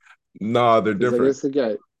same? Nah, they're Because I different. guess they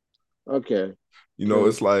got okay, You know,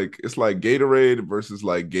 because it's like Gatorade versus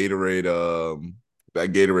like Gatorade,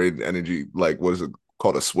 that Gatorade energy, like what is it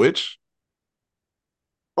called? A switch?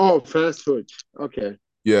 oh, fast twitch. Okay,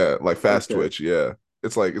 Yeah, like fast okay, twitch. Yeah.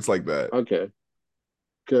 It's like that. okay.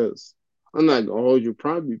 Because I'm not gonna hold you,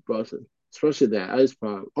 Prime be busting, especially that ice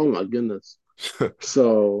pop. Oh my goodness.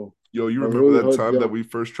 So Yo, you I remember really that hope time that y'all. we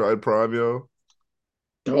first tried Prime, yo?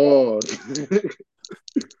 Dog.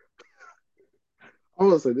 I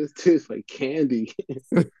was like, this tastes like candy.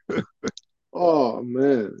 Oh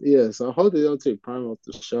man, yeah. So I hope they don't take Prime off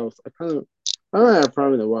the shelf. I haven't had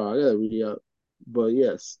Prime in a while. I gotta re up. But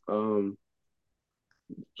yes,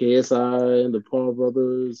 KSI and the Paul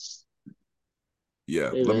brothers.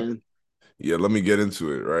 Yeah, Hey man, let me get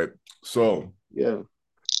into it, right? So, yeah.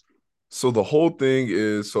 so the whole thing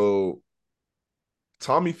is so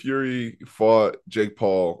Tommy Fury fought Jake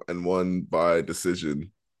Paul and won by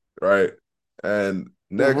decision, right? And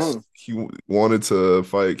Uh huh. next he wanted to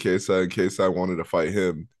fight KSI and KSI wanted to fight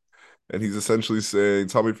him. And he's essentially saying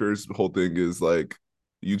Tommy Fury's whole thing is like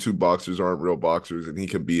YouTube boxers aren't real boxers and he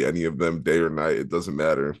can beat any of them day or night. It doesn't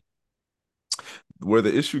matter. Where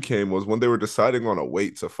the issue came was when they were deciding on a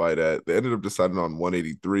weight to fight at, they ended up deciding on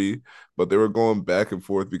 183, but they were going back and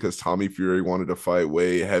forth because Tommy Fury wanted to fight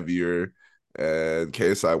way heavier and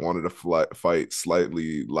KSI wanted to fight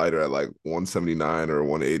slightly lighter at like 179 or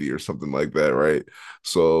 180 or something like that, right?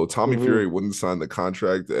 So Tommy Mm-hmm. Fury wouldn't sign the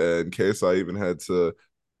contract and KSI even had to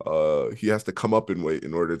he has to come up in weight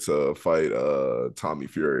in order to fight Tommy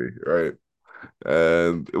Fury, right?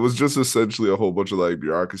 And it was just essentially a whole bunch of like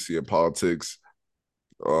bureaucracy and politics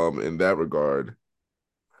in that regard.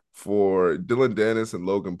 For Dylan Dennis and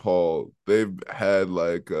Logan Paul, they've had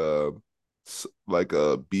like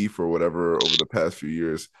a beef or whatever over the past few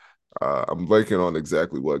years. I'm blanking on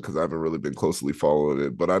exactly what because I haven't really been closely following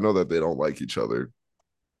it, but I know that they don't like each other.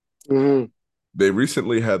 Mm-hmm. They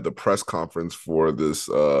recently had the press conference for this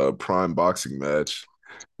prime boxing match,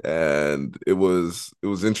 and it was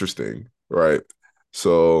interesting, right?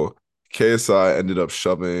 So KSI ended up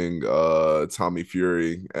shoving Tommy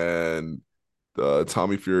Fury, and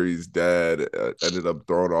Tommy Fury's dad ended up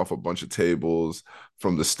throwing off a bunch of tables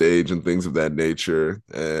from the stage and things of that nature,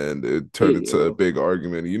 and it turned Hey into a yo. big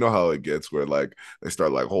argument. You know how it gets where like they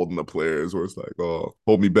start like holding the players, where it's like, "Oh,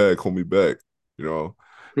 hold me back," you know.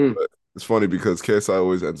 Hmm. But it's funny because KSI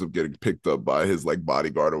always ends up getting picked up by his like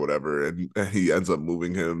bodyguard or whatever, and he ends up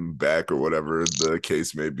moving him back or whatever the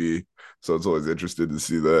case may be. So it's always interesting to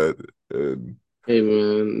see that. And Hey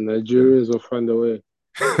man, yeah, Nigerians will find a way.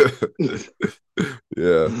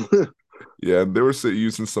 Yeah. Yeah, they were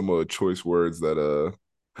using some choice words that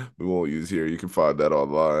we won't use here. You can find that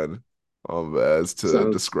online as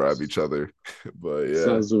to describe Sounds each other. But yeah.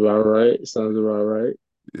 sounds about right. Sounds about right.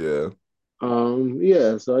 Yeah.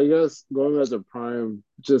 Yeah, so I guess going back to Prime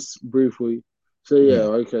just briefly. So yeah,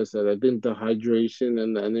 Mhm. like I said, I think the hydration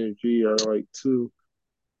and the energy are like two,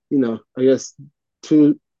 I guess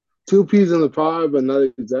two two peas in the pod, but not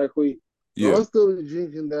exactly. So Yeah. I'll still be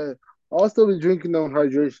drinking that. I'll still be drinking them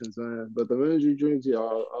hydrations, man. But the energy drinks, yeah,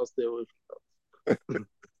 I'll stay away from.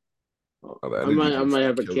 Oh, the I energy might I drinks might be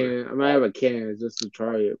have a killer. can. I might have a can just to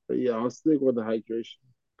try it. But yeah, I'll stick with the hydration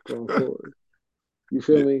going forward. You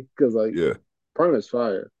feel Yeah. me? Because like Yeah. Prime is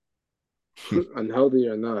fire, unhealthy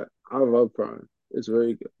or not. I love Prime. It's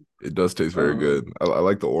very good. It does taste very good. Um, I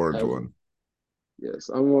like the orange as one. yes,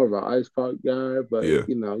 I'm more of an ice pop guy, but Yeah.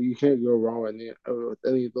 you can't go wrong with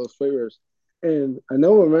any of those flavors. And I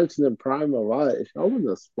know we're mentioning Prime a lot. If y'all want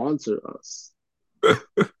to sponsor us,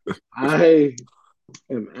 I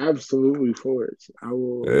am absolutely for it. I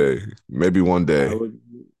will. Hey, maybe one I day. would.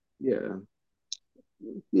 Yeah.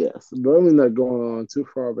 Yes. But I'm not going on too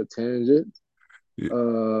far of a tangent. Yeah.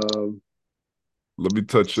 Um, Let me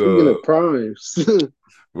touch Speaking of primes,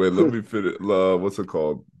 wait, let me finish what's it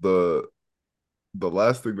called? The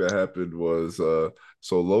last thing that happened was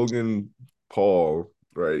so Logan Paul,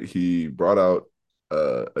 right? He brought out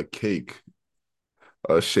a cake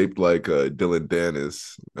shaped like Dylan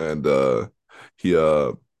Dennis, and he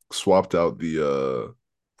swapped out the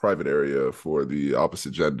private area for the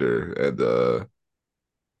opposite gender, and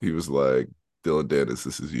he was like, "Dylan Dennis,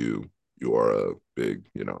 this is you. You are a big,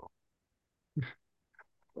 you know,"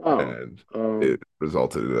 wow. and it Um,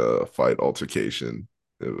 resulted in a fight altercation.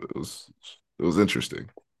 It was interesting.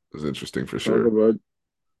 It was interesting for talk sure. about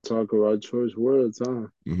talk about choice words, huh?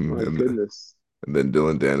 Hmm. My goodness. And then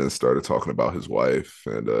Dylan Dennis started talking about his wife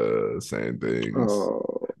and saying things.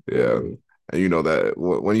 Oh Yeah. boy. And you know that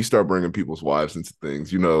when you start bringing people's wives into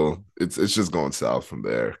things, you know it's just going south from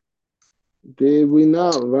there. Did we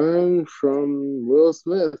not learn from Will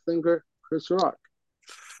Smith and Chris Rock?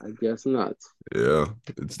 I guess not. Yeah,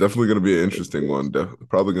 it's definitely going to be an I interesting guess one.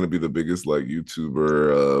 Probably going to be the biggest like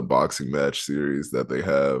YouTuber boxing match series that they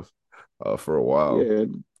have for a while. yeah.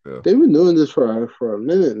 Yeah. They've been doing this for a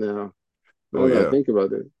minute now. Oh Now that I yeah. think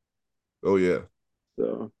about it. Oh yeah.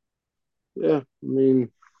 So yeah, I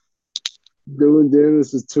mean Dylan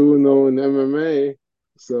Dennis is 2-0 in MMA.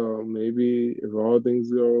 So maybe if all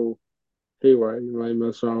things go haywire, you might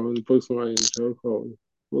mess around and put somebody in the chokehold.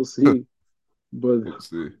 We'll see. But We'll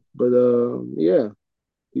see. yeah.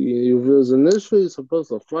 He was initially supposed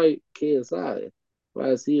to fight KSI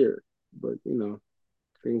last year, but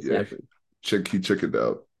things Yeah. happen. He chickened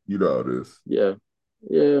out. You know how it is. Yeah,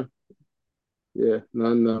 yeah, yeah.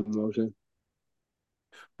 Not enough emotion.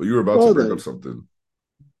 But you were about to Well bring up then, something.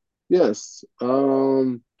 yes.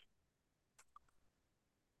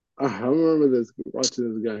 I remember this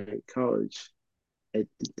watching this guy in college at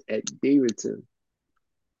at Davidson,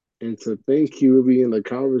 and to think he would be in the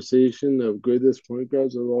conversation of greatest point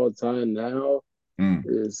guards of all time now Mm,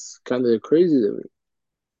 is kind of crazy to me.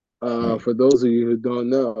 mm, For those of you who don't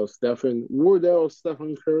know, Wardell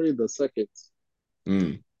Stephen Curry the second,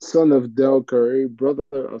 mm. son of Del Curry, brother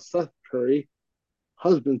of Seth Curry,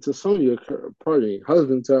 husband to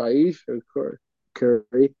husband to Aisha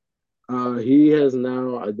Curry. He has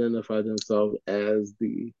now identified himself as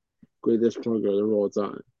the greatest point guard of all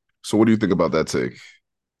time. So what do you think about that take?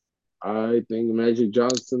 I think Magic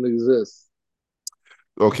Johnson exists.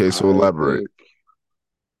 Okay, so I elaborate. think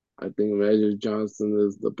I think Magic Johnson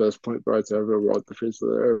is the best point guard to ever walk the face of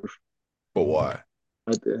the earth. But why?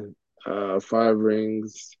 I think 5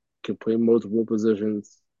 rings, can play multiple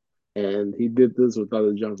positions, and he did this without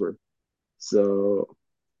a jumper. So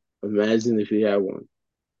imagine if he had one.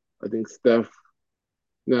 I think Steph.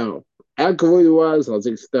 Now, accolade wise, I'll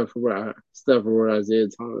take Steph over Isaiah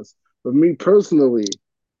Thomas. But me personally,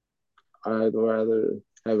 I'd rather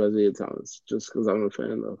have Isaiah Thomas just because I'm a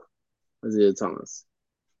fan of Isaiah Thomas.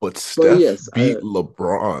 But But Steph yes, beat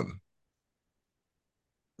LeBron.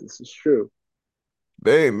 this is true.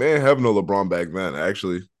 They ain't have no LeBron back then,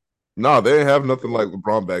 actually. No, they didn't have nothing like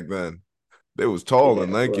LeBron back then. They was tall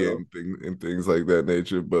and Yeah, lanky well, and things like that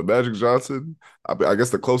nature. But Magic Johnson, I guess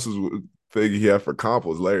the closest thing he had for comp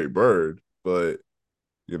was Larry Bird. But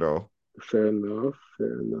you know, fair enough.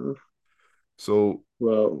 Fair enough. so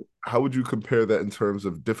Well, how would you compare that in terms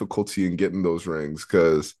of difficulty in getting those rings?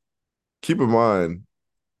 Because keep in mind,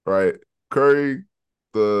 right, Curry.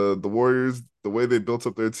 the Warriors, the way they built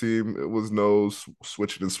up their team, it was no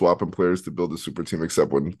switching and swapping players to build a super team,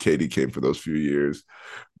 except when KD came for those few years.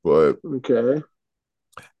 But Okay.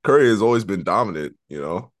 Curry has always been dominant, you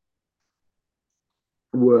know.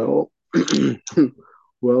 Well,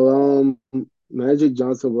 well, Magic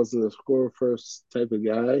Johnson wasn't a score first type of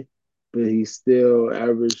guy, but he still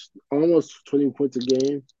averaged almost 20 points a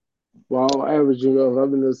game while averaging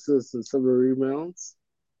 11 assists and 7 rebounds.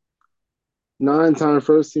 9-time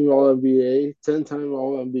first team All NBA, 10-time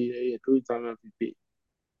All NBA, and 3-time MVP.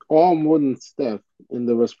 All more than Steph in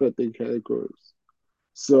the respective categories.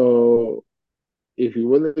 So if you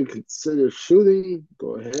want to consider shooting,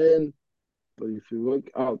 go ahead. But if you look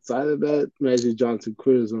outside of that, Magic Johnson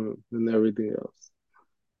clears him and everything else.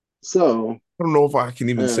 So, I don't know if I can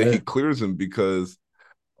even say uh, he clears him because,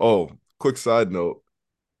 oh, quick side note,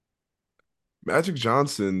 Magic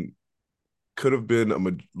Johnson could have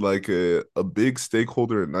been like a big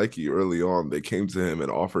stakeholder in Nike early on. They came to him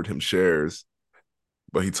and offered him shares,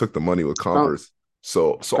 but he took the money with Converse.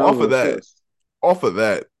 So Converse, yes. off of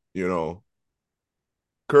that, you know,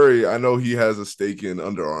 Curry, I know he has a stake in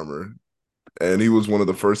Under Armour, and he was one of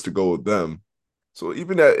the first to go with them. So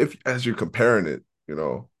even that, if as you're comparing it, you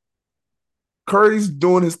know, Curry's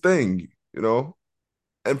doing his thing, you know,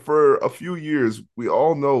 and for a few years, we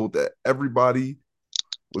all know that everybody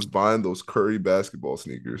was buying those Curry basketball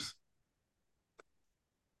sneakers.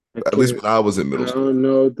 I At least can't, when I was in I middle school. don't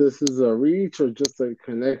know if this is a reach or just a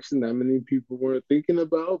connection that many people weren't thinking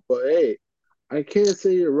about, but hey, I can't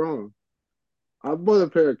say you're wrong. I bought a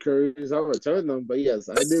pair of Currys. I returned them, but yes,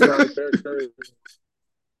 I did buy a pair of Currys.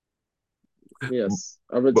 Yes,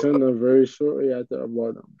 I returned but them very shortly after I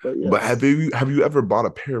bought them. But but yes, have you ever bought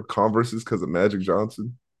a pair of Converses because of Magic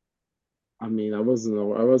Johnson? I mean, I wasn't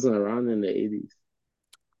around in the '80s,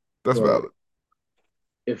 That's but valid.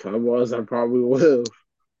 if I was, I probably would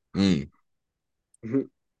Mm, have.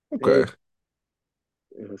 okay. Hey,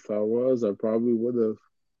 if I was, I probably would have.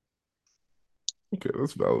 Okay,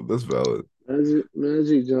 that's valid. That's valid.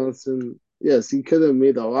 Magic Johnson, yes, he could have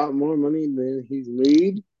made a lot more money than he's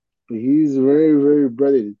made, but he's very, very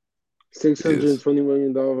breaded. Six He hundred is. twenty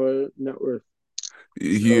million dollar net worth.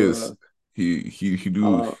 He So, is. He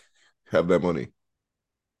do have that money.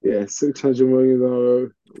 yeah, $600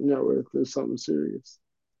 million net worth is something serious.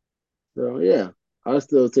 So yeah, I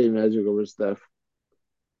still take Magic over Steph.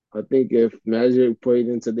 I think if Magic played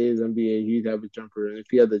in today's NBA, he'd have a jumper, and if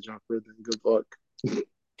he had the jumper, then good luck,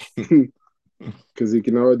 because he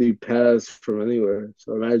can already pass from anywhere.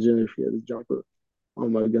 So imagine if he had a jumper. Oh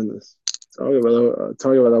my goodness. Talk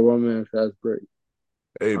about a one man fast break.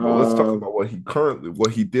 Hey, but let's talk Um, about what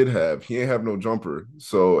he did have. He ain't have no jumper.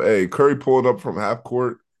 So hey, Curry pulling up from half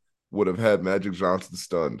court would have had Magic Johnson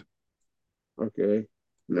stunned. okay.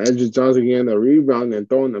 Magic Johnson getting a rebound and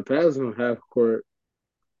throwing the pass on half court.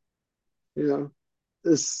 You know,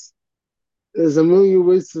 it's there's a million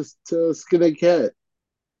ways to skin a cat.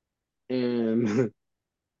 And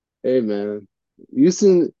hey man, you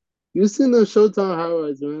seen you seen the Showtime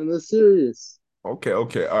highlights, man. They're serious. Okay.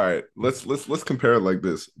 All right. Let's compare it like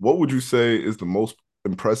this. What would you say is the most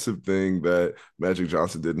impressive thing that Magic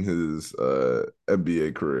Johnson did in his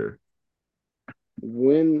NBA career?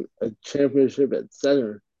 Win a championship at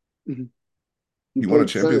center. He He won a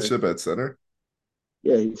played center. championship at center?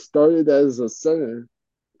 Yeah, he started as a center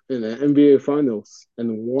in the NBA Finals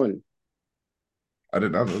and won. I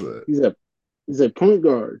did not know that. He's a he's a point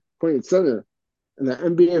guard, point center in the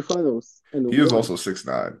NBA Finals and He is won. also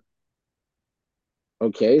 6'9".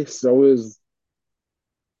 Okay, so is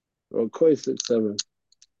Clay 6'7".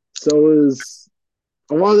 So is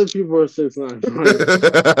a lot of people are 6'9", Brian.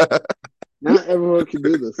 Not everyone can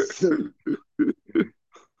do this.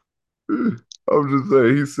 I'm just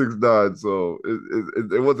saying he's 6'9", so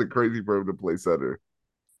it wasn't crazy for him to play center.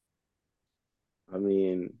 I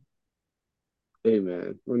mean, hey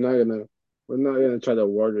man, we're not gonna try to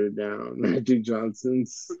water down Magic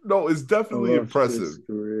Johnson's No, it's definitely impressive. illustrious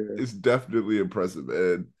career. It's definitely impressive,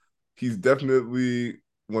 and he's definitely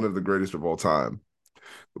one of the greatest of all time.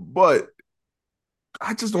 But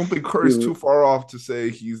I just don't think Curry's You, too far off to say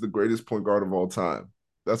he's the greatest point guard of all time.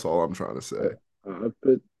 That's all I'm trying to I, say. I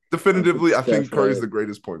put I put Definitively, I think Steph Curry's at the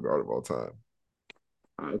greatest point guard of all time.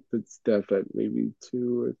 I put Steph at maybe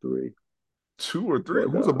 2 or 3. Two or three? But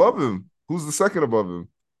Who's above him? Who's the second above him?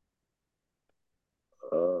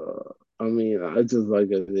 I mean, I just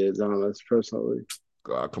like it is honest personally.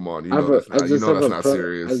 God, come on. I have a, I You just know have that's a not per,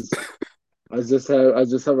 serious. I just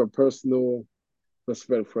have a personal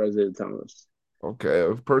respect for Isaiah Thomas. Okay,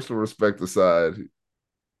 personal respect aside,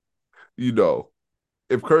 you know,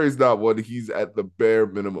 if Curry's not one, he's at the bare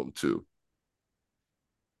minimum two.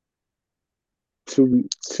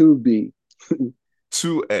 to be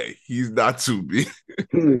 2A. He's not 2B.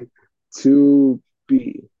 to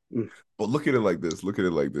be. But look at it like this. Look at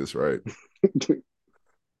it like this, right?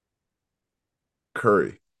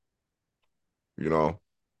 Curry, you know,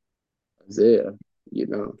 Isaiah, you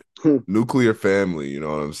know. nuclear family, you know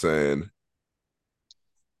what I'm saying?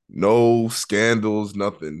 No scandals,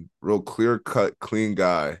 nothing. Real clear cut, clean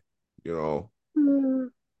guy, you know,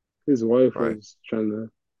 His wife right? was trying to.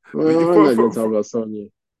 But Well, I'm not gonna talk about Sonya.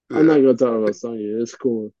 I'm yeah. not gonna talk about Sonya. It's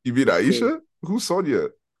cool. You mean It's cool. Aisha? Who's Sonya?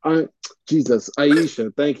 I Jesus,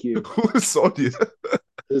 Aisha. Thank you. Who is Sonya?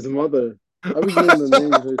 His mother. I be getting the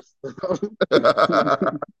names mixed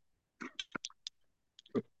up.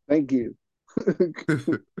 Thank you.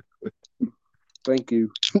 Thank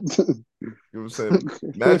you. You know what I'm saying?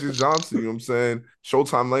 Magic Johnson, you know what I'm saying?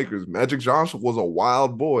 Showtime Lakers. Magic Johnson was a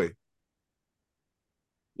wild boy.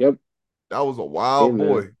 Yep. That was a wild Amen.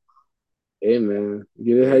 boy. Amen.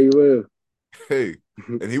 Get it how Hey, you live. hey.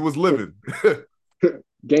 And he was living. he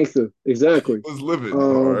Gangster. Exactly. was living.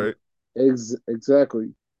 All Um. right.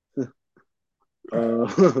 Exactly.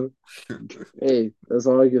 Uh. Hey, that's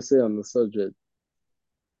all I can say on the subject.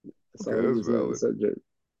 That's Okay, all I that's can say on the valid. subject.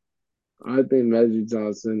 I think Magic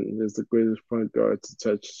Johnson is the greatest point guard to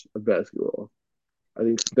touch a basketball. I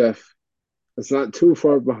think Steph. It's not too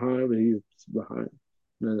far behind, but he's behind.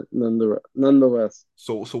 Nonetheless,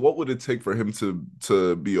 So what would it take for him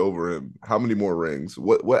to be over him? How many more rings?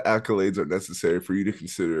 What accolades are necessary for you to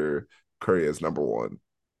consider Curry as number one?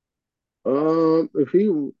 if he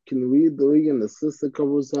can lead the league in assists a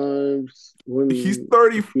couple of times, He's win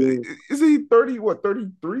 30. a few Is he 30? What,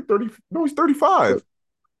 33, 30? No, he's 35.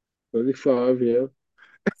 35, yeah,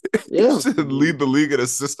 He yeah. should lead the league in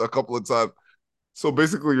assists a couple of times. So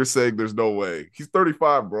basically, you're saying there's no way. He's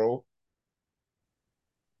 35, bro.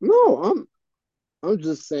 No, I'm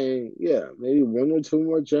just saying, yeah, maybe one or two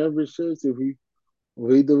more championships. If we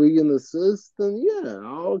lead the league in assists, then yeah,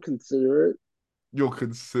 I'll consider You'll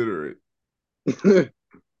consider it. it.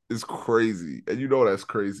 It's crazy. And you know that's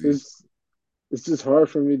crazy. it's it's just hard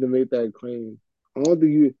for me to make that claim. I don't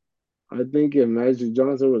think you. I think if Magic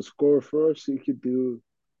Johnson would score first, he could do.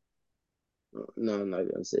 No, I'm not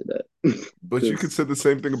gonna say that But you could because say the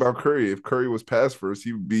same thing about Curry. If Curry was pass first,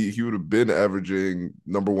 he would have been averaging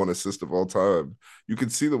number one assist of all time. You can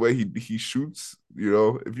see the way he shoots. You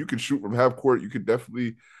know, if you can shoot from half court, you could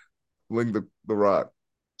definitely fling the rock.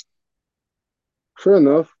 fair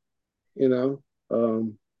enough, you know,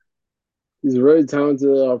 um, he's a very talented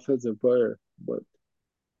offensive player. But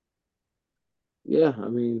yeah, I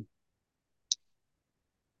mean,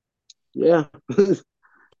 yeah,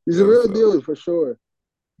 he's a Yeah, that's real valid. deal for sure.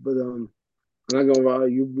 But I'm not gonna lie,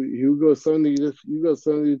 you go 70, you go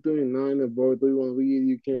 73-9 and both 3-1 lead.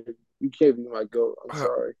 You can't be my goat. I'm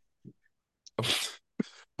sorry.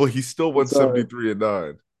 But he still I'm went sorry.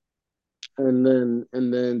 73-9. And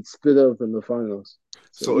then split up in the finals.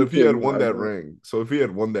 So So you if he can't had be won my that goat. ring, so if he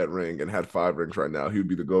had won that ring and had 5 rings right now, he would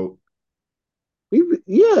be the GOAT.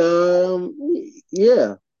 Yeah,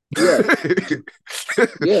 yeah, yes, You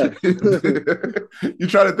yeah,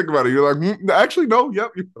 try to think about it. You're like, actually, no.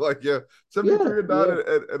 Yep. You're like, yeah, yeah, 73 and nine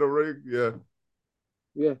yeah, and a ring. Yeah.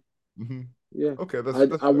 yeah, Hmm. yeah. Okay, that's I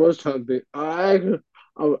fair. was trying to think.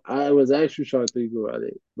 I was actually trying to think about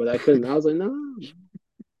it, but I couldn't. I was like, no.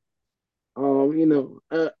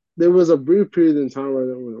 There was a brief period in time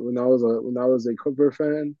when I was a Clipper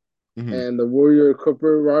fan, Hmm. and the Warrior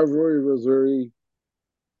Clipper rivalry was very,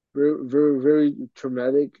 very, very, very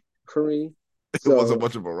traumatic for me. It wasn't So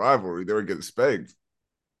much of a rivalry. They were getting spanked.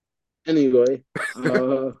 anyway,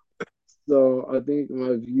 uh, so I think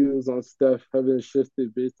my views on Steph have been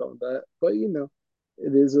shifted based on that. But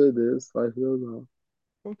it is what it is. Life goes on.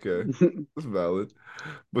 Okay, that's valid.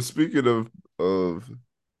 But speaking of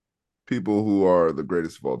people who are the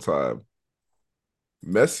greatest of all time,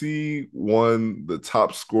 Messi won the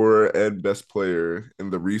top scorer and best player in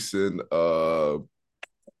the recent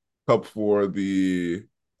cup for the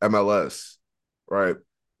MLS, right?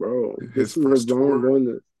 Bro, His this is first LeBron tour,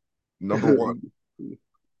 going number one. to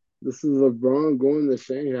this is LeBron going to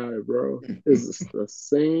Shanghai, bro. It's the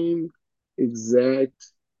same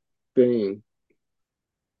exact thing.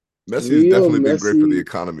 Messi has Leo definitely been great for the Messi,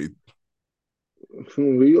 economy.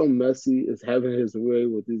 Leo Messi is having his way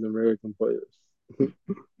with these American players.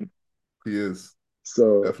 He is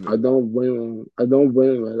So I definitely. don't blame him. I don't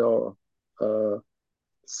blame him at all. Uh,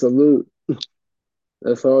 salute.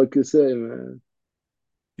 That's all I can say, man.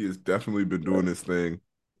 He has definitely been doing That's his thing.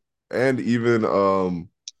 And even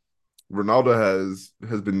Ronaldo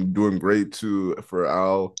has been doing great too for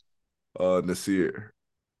Al Nasir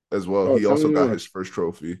as well. oh, He tell also me got more. his first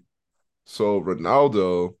trophy. So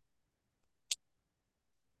Ronaldo,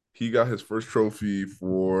 he got his first trophy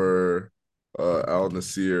for Al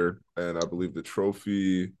Nassr, and I believe the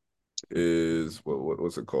trophy is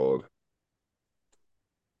what's it called?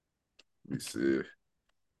 Let me see. I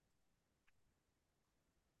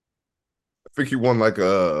think he won like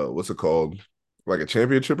a what's it called? Like a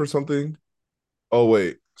championship or something. Oh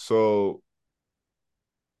wait, so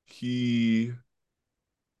he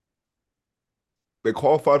they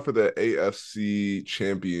qualified for the AFC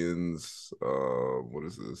Champions. What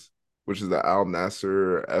is this? Which is the Al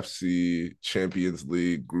Nasser FC Champions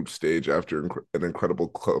League group stage after an incredible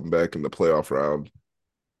comeback in the playoff round.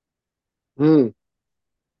 Hmm.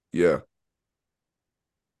 Yeah,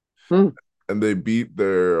 Hmm. and they beat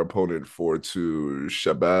their opponent 4-2,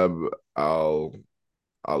 Shabab Al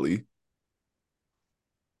Ali.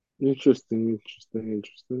 Interesting. Interesting.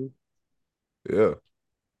 Interesting. Yeah,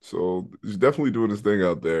 so he's definitely doing his thing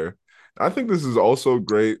out there. I think this is also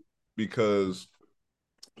great because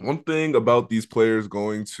one thing about these players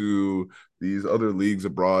going to these other leagues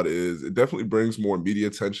abroad is it definitely brings more media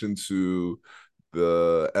attention to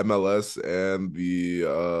the MLS and the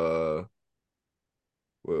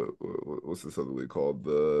what's this other league called,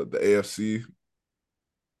 the AFC,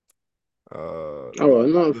 Oh,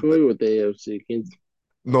 I'm not the familiar with the AFC. Can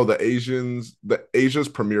no, the Asia's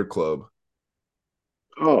premier club.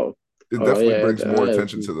 oh, It oh definitely yeah, brings the more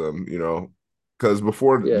attention IFC. to them, because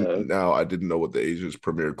before Yeah. now I didn't know what the Asia's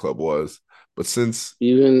premier club was, but since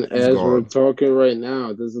Even he's as we're gone. talking right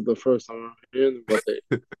now, this is the first time I'm hearing about it.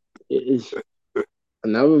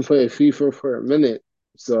 And I've been playing FIFA for a minute,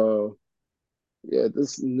 so yeah,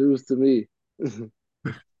 this is news to me.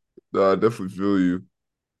 No, I definitely feel you.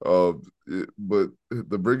 But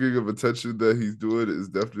the bringing of attention that he's doing is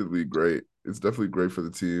definitely great. It's definitely great for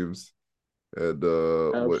the teams and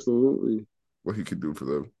Absolutely, what he can do for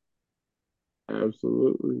them.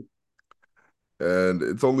 absolutely. And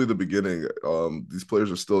it's only the beginning. These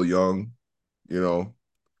players are still young, you know,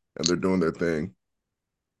 and they're doing their thing.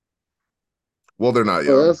 Well, they're not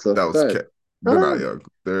Oh, young. that's a fact. They're not Ah, young.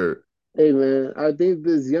 They're hey man, I think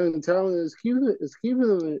this young talent is keeping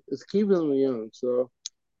them young. So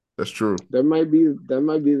That's true. that might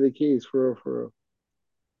be the case for real, for real.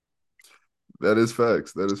 That is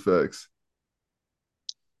facts. That is facts.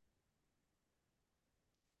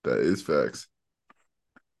 That is facts.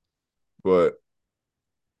 But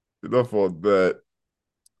enough on that.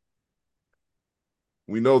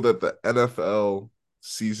 We know that the NFL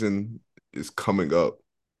season is coming up,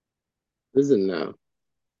 Is it now?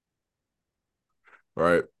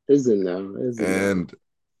 right? Is it now? Is it now? And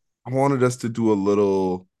I wanted us to do a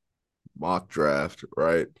little mock draft,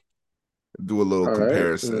 right? Do a little All right,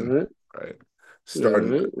 all comparison, right, right? all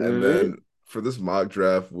Starting, right, all and right. then for this mock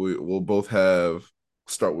draft, we'll both have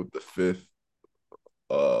start with the fifth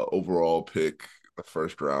overall pick, the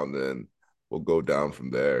first round, then we'll go down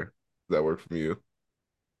from there. Does that work for you?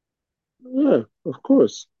 Yeah, of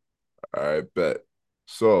course. All right, bet.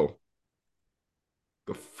 So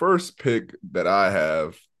the first pick that I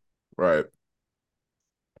have, right,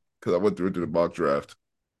 because I went through the mock draft,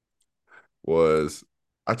 was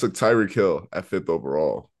I took Tyreek Hill at fifth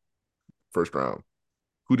overall, first round.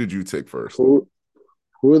 Who did you take first? Who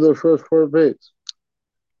who are the first four picks?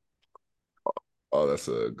 Oh, that's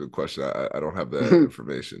a good question. I don't have that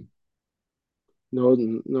information. No,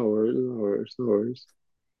 no worries, no worries, no worries.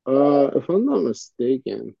 If I'm not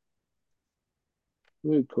mistaken,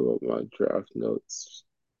 let me pull up my draft notes.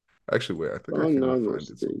 Actually, wait, I If think I I'm can not find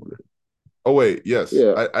it somewhere. mistaken, Oh, wait, yes.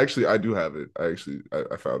 yeah, I do have it.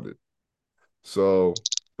 I found it. So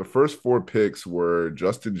the first four picks were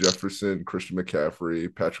Justin Jefferson, Christian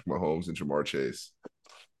McCaffrey, Patrick Mahomes, and Jamar Chase.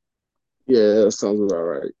 yeah, that sounds about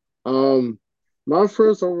right. Um, my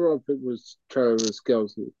first overall pick was Travis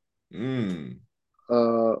Kelce. Mm,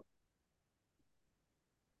 Uh,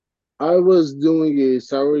 I was doing a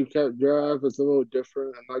salary cap draft. It's a little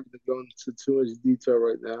different. I'm not going to go into too much detail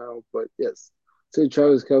right now, but yes, say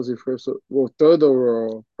Travis Kelce first. Well, third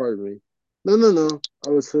overall. Pardon me. No, no, no. I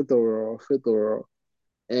was fifth overall. Fifth overall,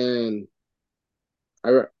 and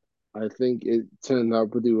I, I think it turned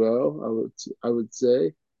out pretty well. I would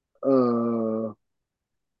say. Uh,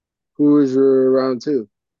 who was your round two?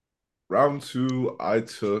 round two, I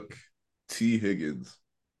took T. Higgins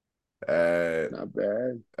at Not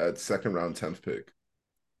bad. second round, 10th pick.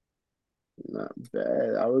 Not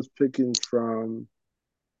bad. I was picking from.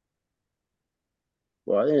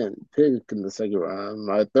 Well, I didn't pick in the second round.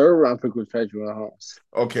 My third round pick was Patrick Mahomes.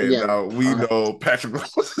 Okay, Again, now we know Patrick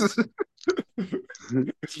Mahomes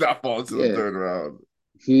it's not falling to the yeah, third round.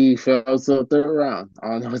 he fell to the third round. I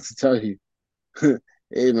don't know what to tell you.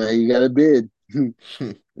 Hey man, you gotta bid.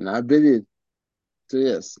 And I bid it. So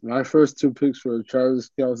yes, my first two picks were Travis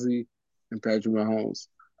Kelsey and Patrick Mahomes.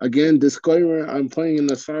 Again, disclaimer: I'm playing in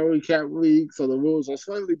the salary cap league, so the rules are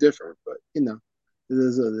slightly different. But it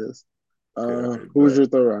is what it is. Okay, all right, Who was bet. your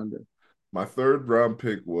third rounder? My third round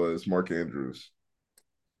pick was Mark Andrews.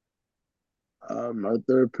 My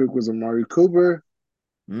third pick was Amari Cooper.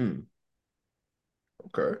 Hmm.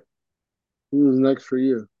 Okay. Who was next for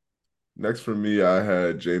you? Next for me, I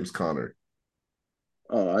had James Conner.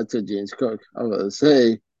 Oh, I took James Cook. I was gonna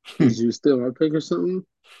say, did you steal my pick or something?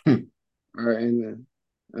 All right, and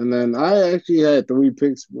then I actually had three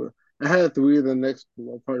picks. But I had three of the next.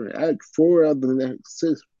 Well, pardon me. I had four of the next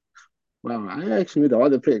six. Wow, I actually made all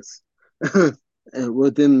the picks and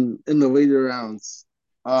within in the later rounds.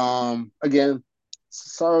 Again,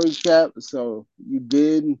 sorry, Cap. So you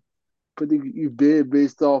bid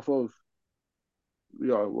based off of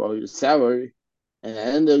your salary, and I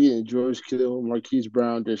ended up getting George Kittle, Marquise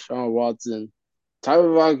Brown, Deshaun Watson, Tyler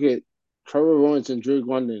Lockett, Trevor Lawrence, and Drake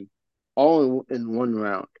London, all in one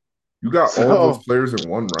round. You got all those So players in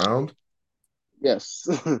one round? yes,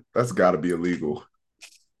 That's got to be illegal.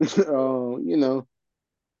 you know,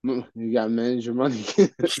 you got to manage your money.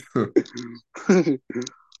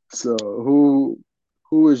 So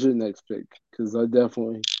who is your next pick? Because I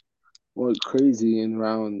definitely went crazy in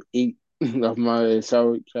round eight of my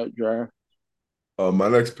salary cap draft. My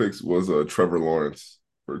next picks was Trevor Lawrence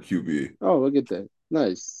for QB. Oh, look at that!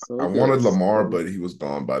 Nice. So I wanted yes, Lamar, but he was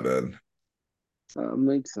gone by then.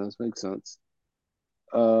 makes sense. Makes sense.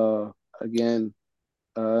 Uh, again,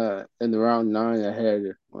 in the round nine, I had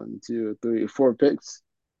one, two, three, four picks.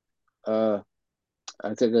 Uh,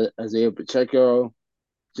 I took Isaiah Pacheco,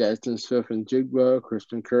 Jackson Smith and Jigba,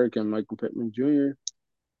 Christian Kirk, and Michael Pittman Jr.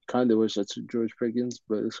 Kind of wish I took George Pickens,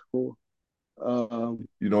 but it's cool. Um,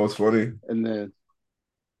 You know what's funny? and then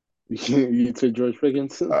you took George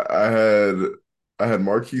Pickens. I, I had I had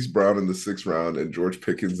Marquise Brown in the sixth round and George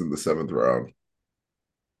Pickens in the seventh round.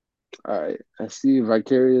 All right, I see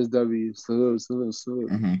Vicarious W. Salute, salute, salute.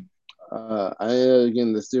 Hmm. I ended up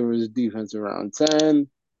getting the Steelers defense around 10.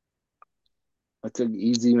 I took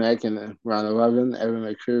Easy Mac in round 11, Evan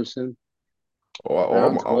McPherson. I'm,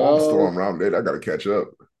 Round I'm still 12. on round eight. I got to catch up.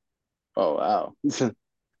 Oh, wow.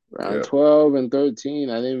 Round Yeah. 12 and 13,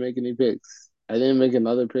 I didn't make any picks. I didn't make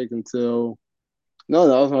another pick until, no,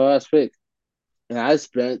 that was my last pick. And I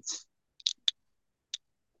spent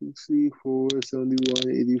 64, 71,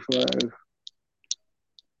 85,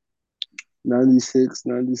 96,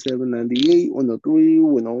 97, 98, 103,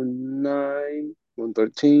 109,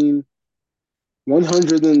 113,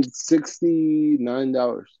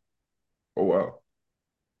 $169 Oh wow.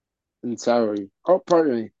 in salary. Oh,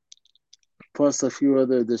 pardon me. Plus a few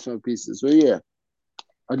other additional pieces. So yeah,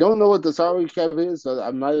 I don't know what the salary cap is. So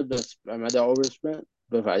I might have overspent.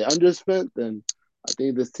 But if I underspent, then I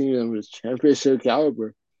think this team is championship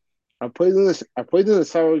caliber. I played in the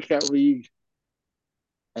salary cap league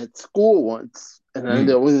at school once, and I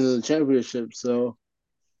ended Mm. up winning the championship. So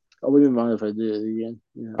I wouldn't mind if I did it again.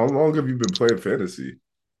 How long have you been playing fantasy?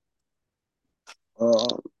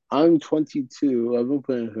 Uh, I'm 22. I've been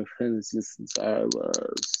playing for fantasy since I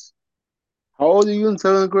was. How old are you in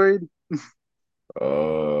seventh grade?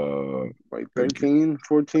 I Like think 13,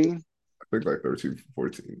 14? I think like 13,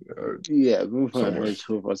 14, Yeah, I've been playing somewhere. high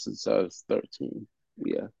school since I was 13.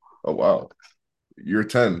 Yeah. Oh wow. You're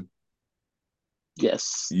 10.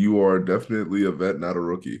 Yes. You are definitely a vet, not a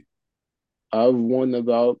rookie. I've won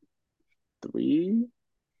about three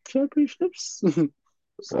championships.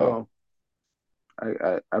 Wow. So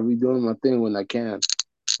I be doing my thing when I can.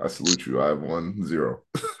 I salute you. I have won zero.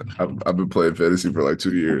 I've been playing fantasy for like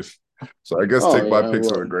 2 years. So I guess Oh take my yeah,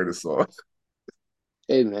 picks with a well, grain of salt.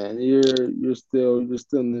 hey man, you're still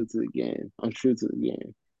new to the game. I'm true to the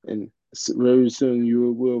game, and very soon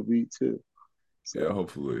you will be too. Yeah, So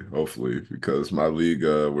hopefully, because my league,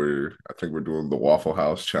 I think we're doing the Waffle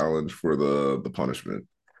House challenge for the punishment.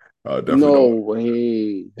 Definitely no don't.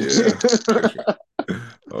 way. Yeah.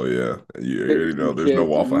 Oh yeah, you already know you there's no can't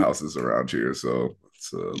Waffle you Houses around here, so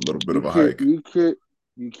it's a little bit you of a can't hike. you can't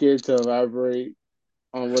you care to elaborate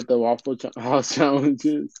on what the House challenge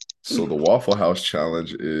is? So the Waffle House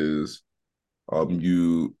challenge is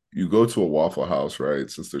you go to a Waffle House, right?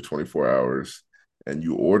 Since they're 24 hours, and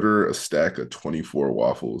you order a stack of 24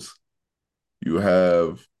 waffles. You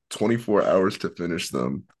have 24 hours to finish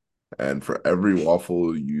them, and for every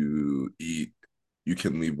waffle you eat, you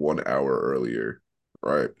can leave 1 hour earlier,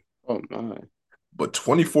 right? Oh my. But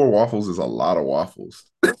 24 waffles is a lot of waffles.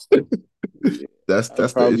 Yeah. That's I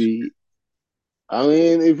that's the issue. probably I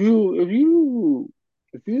mean if you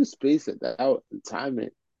if you space it out and time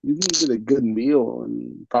it, you can get a good meal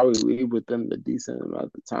and probably leave within the decent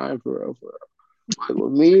amount of time for real. For real. Like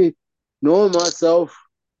with me, knowing myself,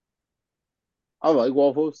 I like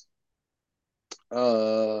waffles.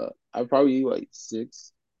 I probably eat like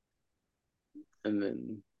six and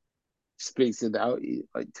then space it out, eat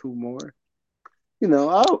like two more. You know,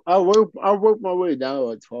 I work my way down to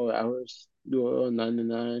like 12 hours, do a little 9 to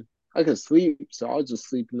 9. I can sleep, so I'll just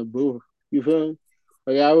sleep in the booth. You feel me?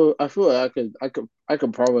 Like I feel like I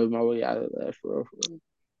could probably my way out of that for real, for real.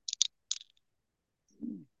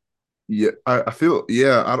 Yeah, I feel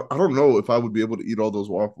yeah. I don't know if I would be able to eat all those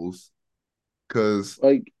waffles because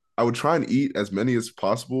Like I would try and eat as many as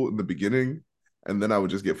possible in the beginning, and then I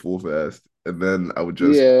would just get full fast, and then I would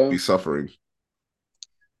just yeah, be suffering.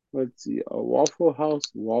 let's see, a Waffle House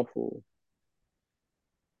waffle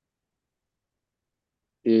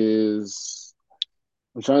is.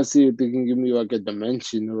 I'm trying to see if they can give me like a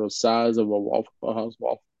dimension or a size of a Waffle House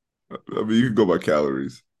waffle. I mean, you can go by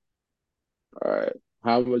calories. All right,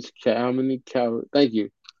 how many calories? Thank you.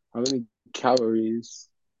 How many calories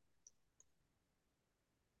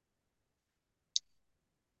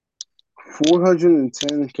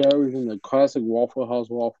 410 calories in the classic Waffle House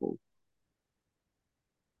waffle.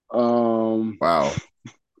 Um, Wow,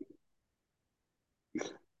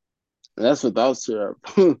 that's without syrup.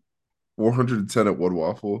 410 at one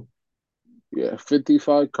waffle. Yeah,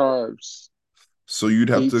 55 carbs, So you'd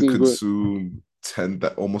have to 18 grams. consume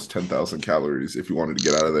that almost 10,000 calories if you wanted to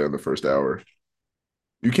get out of there in the first hour.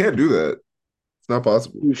 You can't do that. It's not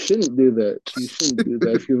possible. You shouldn't do that. You shouldn't do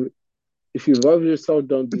that. If you love yourself,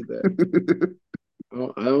 don't do that.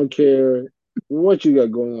 I don't care what you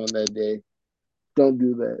got going on that day. Don't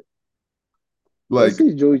do that. Let's Like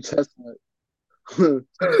see Joey Chestnut.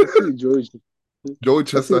 Let's see George. Joey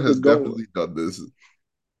Let's see Chestnut if the has goat. definitely done this.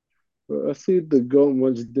 Let's see if the goat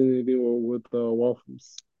much did anything with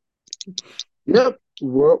waffles. Yep,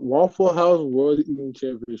 Waffle House World Eating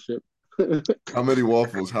Championship. How many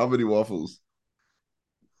waffles? How many waffles?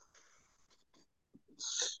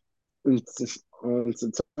 On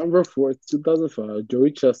September 4th, 2005,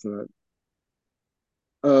 Joey Chestnut.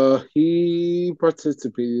 He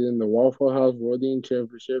participated in the Waffle House World Eating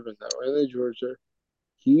Championship in Atlanta, Georgia.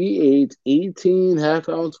 He ate 18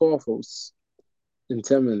 half-ounce waffles in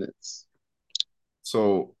 10 minutes.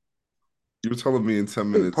 So you're telling me in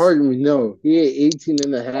 10 Wait, minutes. pardon me, no. He ate 18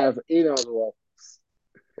 and a half, 8-ounce waffles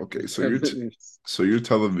Okay, in 10 minutes. so you're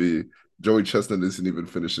telling me Joey Chestnut isn't even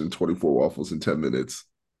finishing 24 waffles in 10 minutes.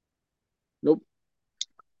 Nope,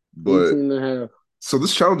 But 18 and a half. so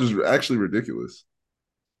this challenge is actually ridiculous.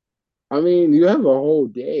 I mean, you have a whole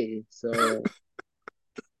day, so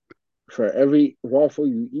for every waffle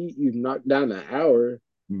you eat, you knock down an hour.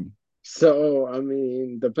 Hmm. So, I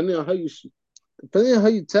mean, depending on how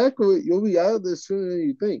you tackle it, you'll be out of this sooner than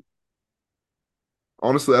you think.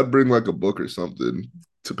 Honestly, I'd bring like a book or something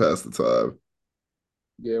to pass the time.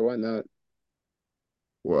 Yeah, why not?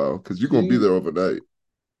 Wow, because you're gonna be He, there overnight.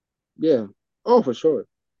 yeah. Oh, for sure.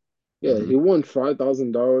 Yeah, Hmm. he won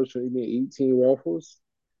 $5,000 for eating 18 waffles,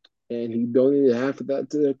 and he donated half of that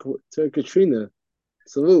to Katrina.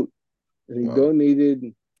 Salute. And he Wow,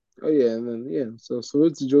 donated. Oh yeah, and then yeah. So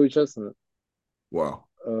salute to Joey Chestnut. wow.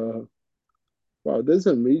 Uh, wow, there's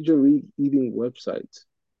a Major League Eating website.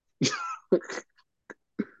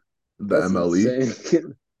 The That's MLE,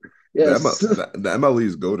 insane. Yes, The MLE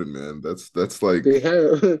is golden, man. That's like they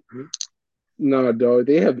have. No, dog.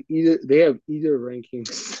 They have either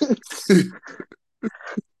rankings.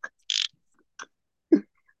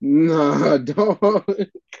 Nah, dog.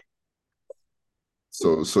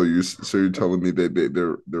 so you're telling me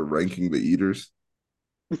they're ranking the eaters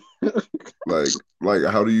like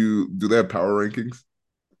how do they have power rankings?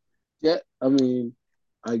 Yeah, I mean,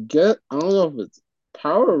 I don't know if it's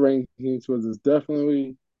power rankings, but it's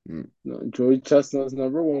definitely Joey Chestnut's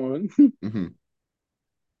number one. Mm-hmm.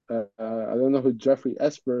 I don't know who Jeffrey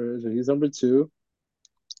Esper is, but he's number two.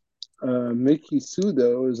 Mickey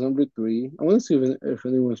Sudo is number three. I want to see if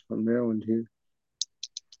anyone's from Maryland here.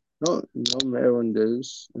 No, no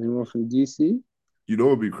Marylanders. Anyone from DC? You know,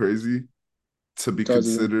 it'd be crazy to be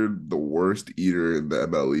Doesn't know. considered the worst eater in the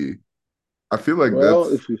MLE. I feel like Well,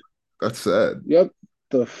 if you, that's sad. yep,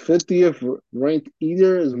 the 50th ranked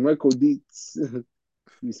eater is Michael Dietz.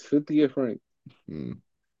 He's 50th ranked. Hmm.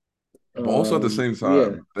 But also at the same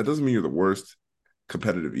Yeah, time, that doesn't mean you're the worst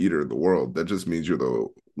competitive eater in the world. That just means you're the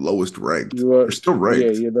lowest ranked. you You're are. still Yeah,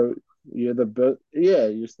 ranked. you're the best. Yeah,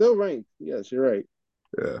 you're still ranked. Yes, you're right.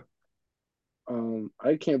 Yeah.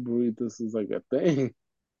 I can't believe this is like a thing.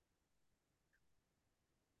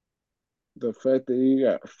 The fact that you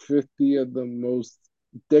got 50 of the most.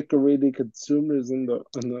 decorated consumers in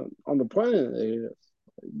the planet. Like,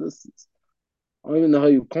 this is, I don't even know how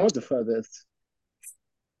you quantify this.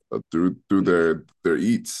 through their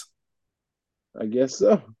eats. I guess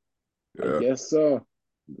so. I Yeah. guess so.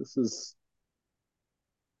 This is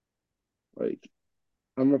like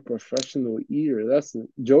I'm a professional eater.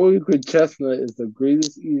 Joey Chestnut is the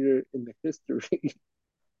greatest eater in the history.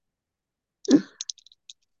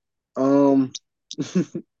 um,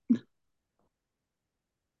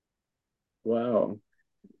 wow,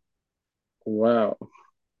 wow,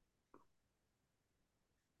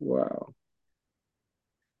 wow.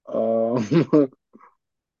 Um,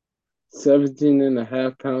 17 and a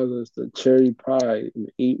half pounds of cherry pie in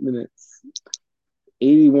 8 minutes.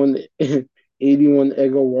 81, 81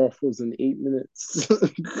 Eggo waffles in 8 minutes.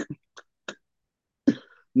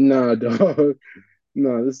 Nah, dog.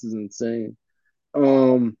 Nah, this is insane.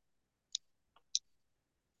 Um,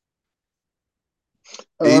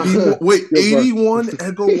 81 wait, yo, bro, 81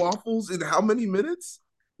 Eggo waffles in how many minutes?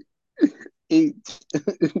 eight.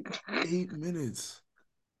 8 minutes.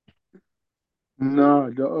 Nah,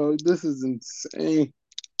 dog, this is insane.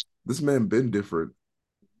 This man been different.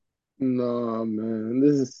 Nah, man,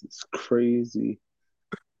 this is crazy.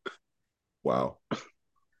 Wow.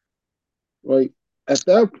 Like at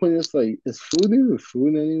that point, it's like, is food even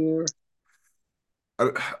food anymore? I,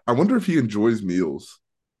 I wonder if he enjoys meals.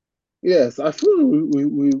 Yes, I feel like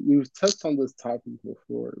we've touched on this topic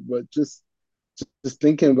before, but just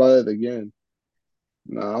thinking about it again.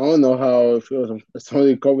 Nah, I don't know how it feels.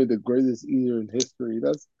 Somebody called me the greatest eater in history.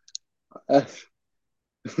 That's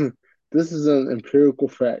this is an empirical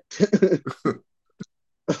fact.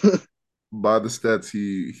 By the stats,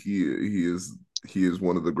 he is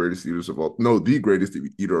one of the greatest eaters of all. No, the greatest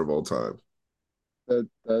eater of all time.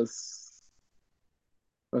 That's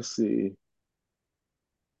let's see,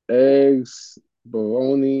 eggs,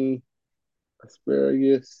 bologna,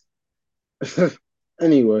 asparagus.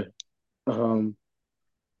 Anyway, um,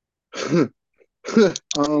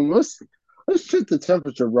 let's check the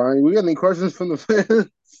temperature, Brian. We got any questions from the fans?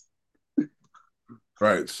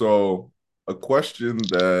 Right. So a question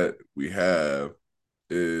that we have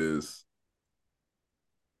is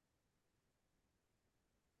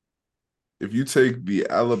if you take the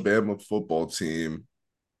Alabama football team,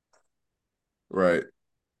 right, Of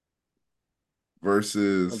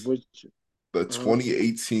versus which the uh,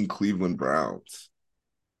 2018 Cleveland Browns,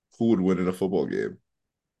 who would win in a football game?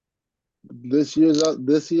 this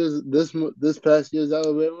past year's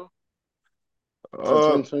Alabama,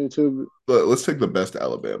 2022. But let's take the best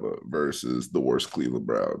Alabama versus the worst Cleveland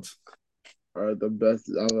Browns. Are the best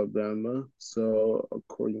Alabama. So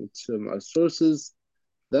according to my sources,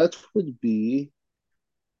 that would be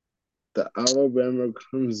the Alabama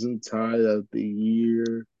Crimson Tide of the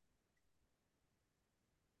year.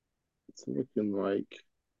 It's looking like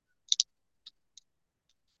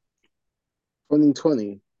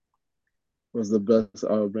 2020 was the best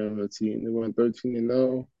Alabama team. They went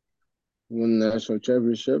 13-0, won the national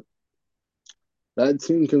championship. That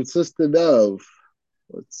team consisted of,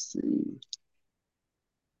 let's see,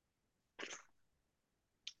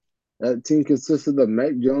 that team consisted of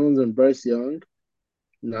Mac Jones and Bryce Young,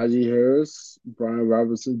 Najee Harris, Brian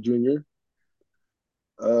Robinson Jr.,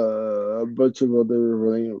 a bunch of other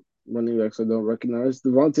running backs I don't recognize.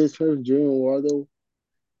 Devontae Smith, Jalen Waddle,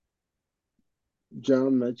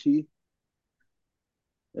 John Mechie.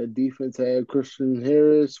 At defense had Christian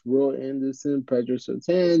Harris, Will Anderson, Patrick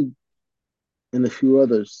Surtain, and a few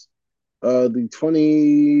others. The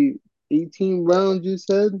 2018 round, you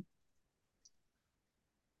said?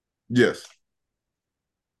 Yes.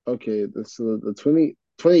 Okay, so the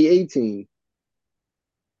 2018.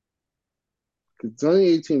 Because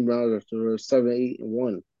 2018 round were 7, 8, and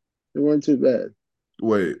 1. They weren't too bad.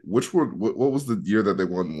 Wait, what was the year that they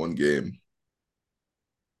won one game?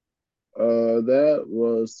 That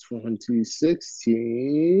was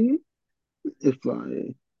 2016. If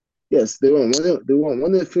I Yes, they won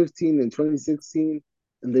 1-15 in 2016,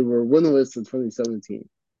 and they were winless in 2017.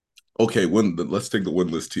 Okay, let's take the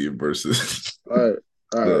winless team versus All right,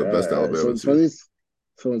 the best all right. Alabama team.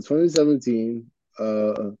 So in 2017,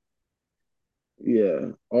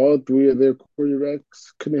 yeah, all three of their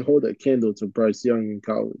quarterbacks couldn't hold a candle to Bryce Young in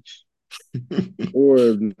college,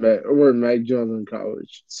 or Mac Jones in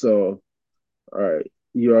college. So, all right,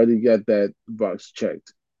 you already got that box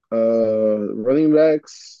checked. Running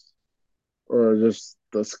backs or just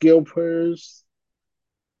the skill players.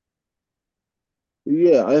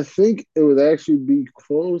 Yeah, I think it would actually be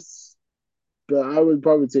close, but I would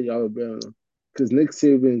probably take Alabama because Nick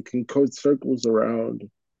Saban can coach circles around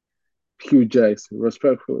Hugh Jackson,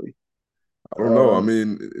 respectfully. I don't know. I Uh,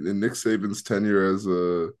 mean, in Nick Saban's tenure as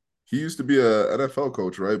he used to be a NFL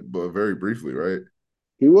coach, right? But very briefly, right?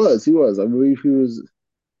 he was. I believe he was.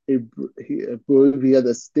 He, I believe he had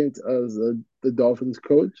a stint as the Dolphins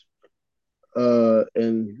coach.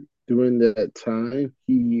 And during that time,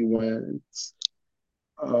 he went.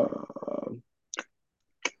 Uh,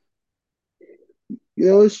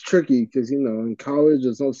 it's tricky because in college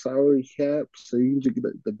there's no salary cap, so you usually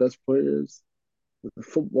get the best players. With the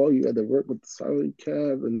football, you had to work with the salary cap,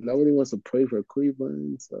 and nobody wants to play for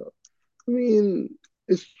Cleveland. So I mean,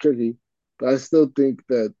 it's tricky, but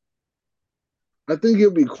I think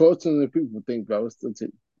it'll be closer than people think. But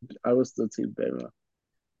I would still take Bama.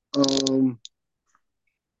 Um,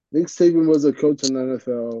 Nick Saban was a coach in the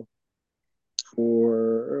NFL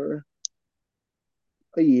for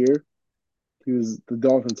a year. He was the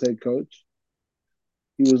Dolphins head coach.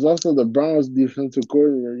 He was also the Browns defensive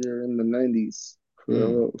coordinator in the '90s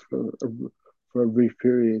Mm. for a brief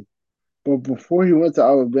period. But before he went to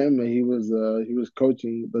Alabama, he was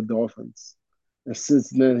coaching the Dolphins, and since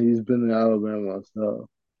then he's been in Alabama. So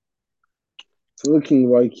it's looking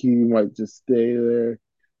like he might just stay there.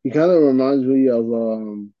 He kind of reminds me of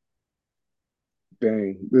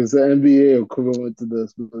dang, there's an NBA equivalent to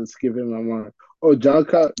this, but it's skipping my mind. Oh, John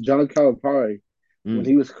Calipari when Mm.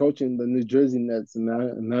 he was coaching the New Jersey Nets, and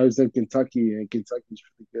now he's in Kentucky, and Kentucky's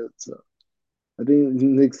pretty good. So I think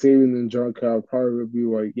Nick Saban and John Calipari would be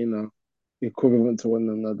like equivalent to one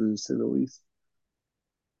another, to say the least.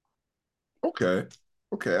 Okay.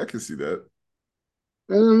 Okay, I can see that.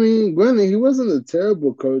 And I mean, granted, he wasn't a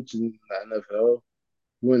terrible coach in the NFL.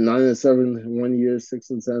 He went 9-7 one year,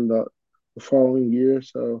 6-10 the following year.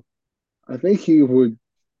 So I think he would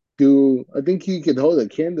do. I think he could hold a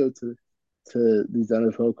candle to these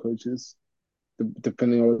NFL coaches,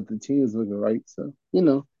 depending on what the team is looking like. So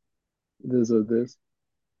it is what it is.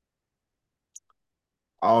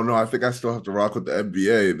 I don't know. I think I still have to rock with the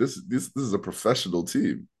NBA. This is a professional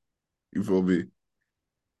team. You feel me?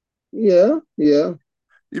 Yeah, yeah,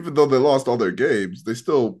 Even though they lost all their games, they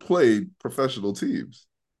still played professional teams.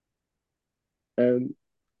 and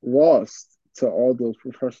lost to all those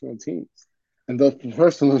professional teams, and those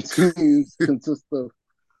professional teams consist of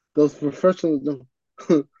those professional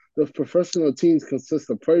those professional teams consist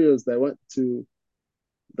of players that went to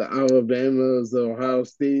the Alabamas, the Ohio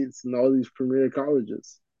States, and all these premier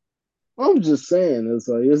colleges. I'm just saying, it's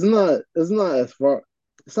like it's not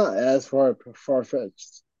as far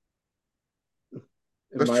fetched,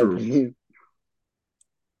 in That's my true. opinion.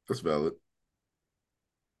 That's valid.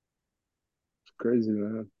 It's crazy,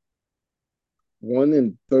 man.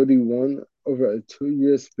 1-31 over a 2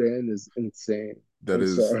 year span is insane. That I'm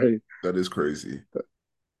is sorry. that is crazy.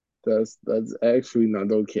 That's actually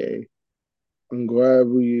not okay. I'm glad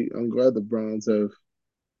the Browns have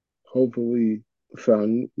hopefully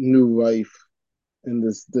found new life in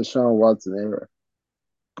this Deshaun Watson era.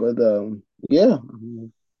 But yeah,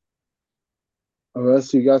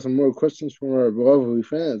 unless you got some more questions from our lovely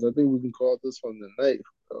fans, I think we can call this one the night.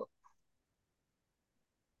 So,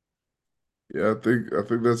 Yeah, I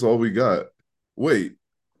think that's all we got. Wait,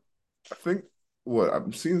 I think what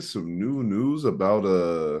I'm seeing some new news about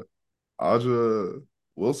Aja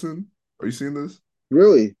Wilson. Are you seeing this?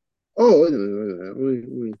 really? Oh, wait a minute, wait a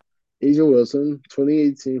minute. Asia Wilson,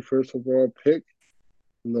 2018 first overall pick,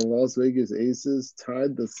 and the Las Vegas Aces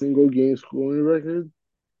tied the single game scoring record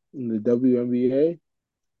in the WNBA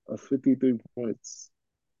of 53 points.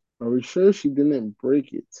 Are we sure she didn't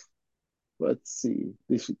break it? Let's see.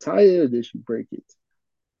 Did she tie it or did she break it?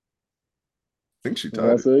 I think she The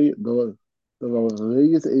tied Las it. Vegas, the, the Las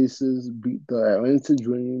Vegas Aces beat the Atlanta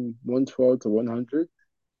Dream 112 to 100.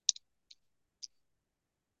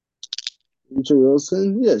 Rachel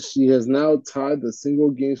Wilson, yes, she has now tied the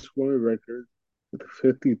single game scoring record with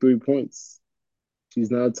 53 points.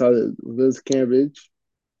 She's now tied with Liz Cambridge,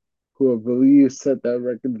 who I believe set that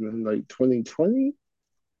record in like 2020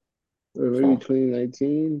 or maybe Huh.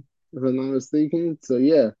 2019, if I'm not mistaken. So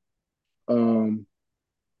yeah, um,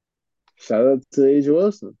 shout out to Asia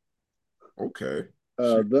Wilson. Okay.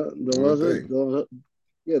 She The doing her Las thing.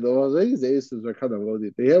 the Las Vegas Aces are kind of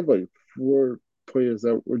loaded. They have like four players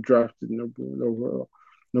that were drafted number one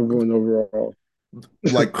overall.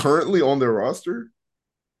 Like currently on their roster?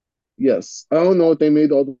 Yes, I don't know if they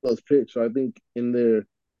made all those picks. So I think in the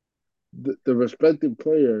respective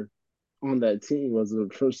player on that team was the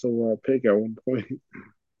first overall pick at one point.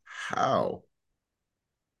 How?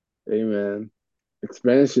 Hey man,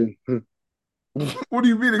 expansion, What do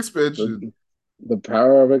you mean expansion? the the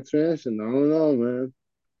power of expansion. I don't know, man.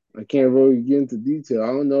 I can't really get into detail. I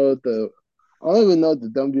don't even know if the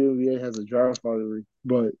WNBA has a draft lottery,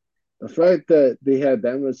 but The fact that they had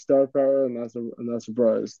that much star power, I'm not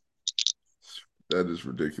surprised. That is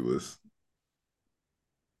ridiculous.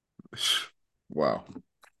 Wow.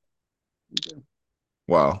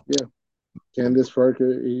 Wow. Yeah, Candace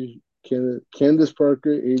Parker, Candace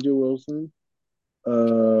Parker, Asia Wilson.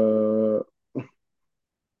 Uh,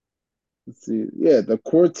 let's see. Yeah, the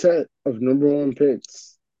quartet of number one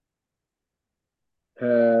picks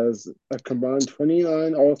has a combined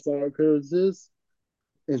 29 All Star appearances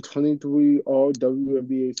and 23 All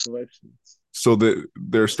WNBA selections. So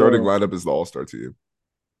their starting So lineup is the All-Star team.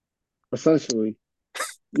 essentially,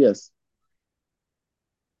 yes,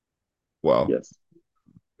 Wow. yes.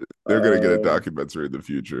 They're gonna get a Uh, documentary in the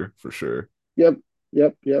future for sure. yep,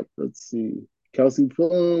 yep. Let's see. Kelsey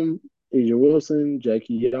Plum, Asia Wilson,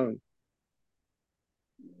 Jackie Young.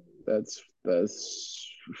 That's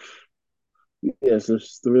yes,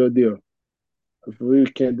 it's the real deal. I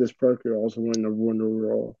believe Candace Parker also won number one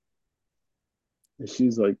overall. And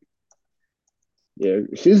she's like, yeah,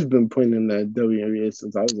 she's been playing in that WNBA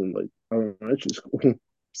since I was in like elementary school.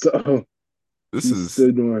 So This she's is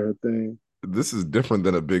still doing her thing. this is different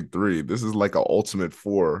than a big three. This is like an ultimate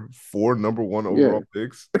four. Four number one Yeah, overall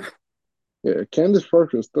picks yeah. Candace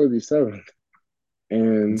Parker is 37. and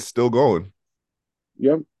And still going.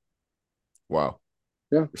 yep, Wow.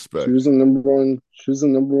 yeah. She was Respect. the number one. She was the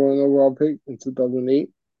number one overall pick in 2008.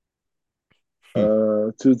 Hmm.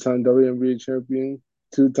 Two-time WNBA champion,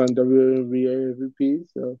 two-time WNBA MVP.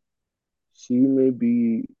 So she may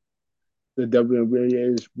be the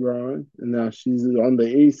WNBA's Braun, and now she's on the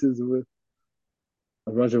Aces with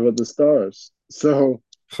a bunch of other stars. So,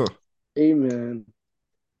 Huh. hey man,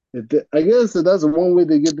 I guess that's one way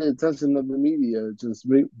to get the attention of the media. Just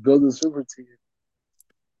build a super team.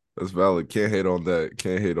 That's valid. Can't hate on that.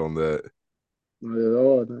 Can't hate on that. Not at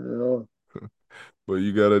all. Not at all. But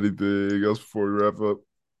you got anything else before we wrap up?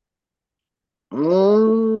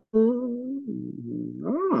 No,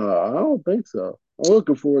 I don't think so. I'm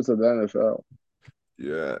looking forward to the NFL.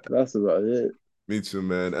 Yeah, That's about it. me too,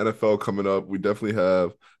 man. NFL coming up. We definitely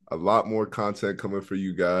have a lot more content coming for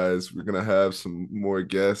you guys. We're gonna have some more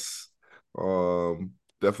guests.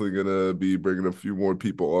 Definitely gonna be bringing a few more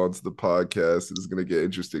people onto the podcast. It's gonna get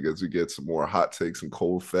interesting as we get some more hot takes and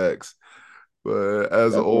cold facts. But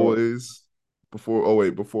as Definitely. always,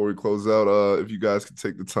 before we close out, if you guys could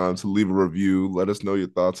take the time to leave a review, let us know your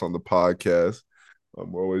thoughts on the podcast.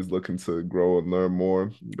 We're always looking to grow and learn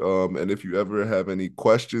more. And if you ever have any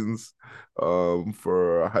questions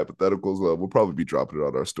for our hypotheticals, we'll probably be dropping it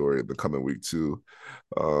on our story in the coming week too.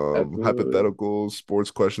 Absolutely. Hypotheticals, sports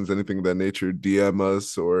questions, anything of that nature, DM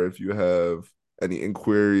us, or if you have any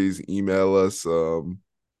inquiries, email us.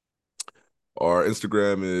 Our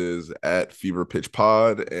Instagram is at Fever Pitch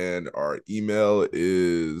Pod, and our email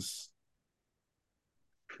is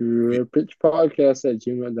Pure Pitch Podcast at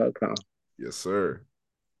gmail.com. yes, sir.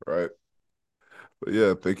 Right. But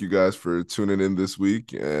yeah, thank you guys for tuning in this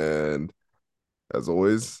week. And as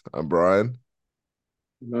always, I'm Brian.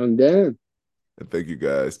 I'm Dan. And thank you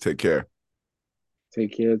guys. Take care.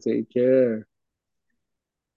 Take care. Take care.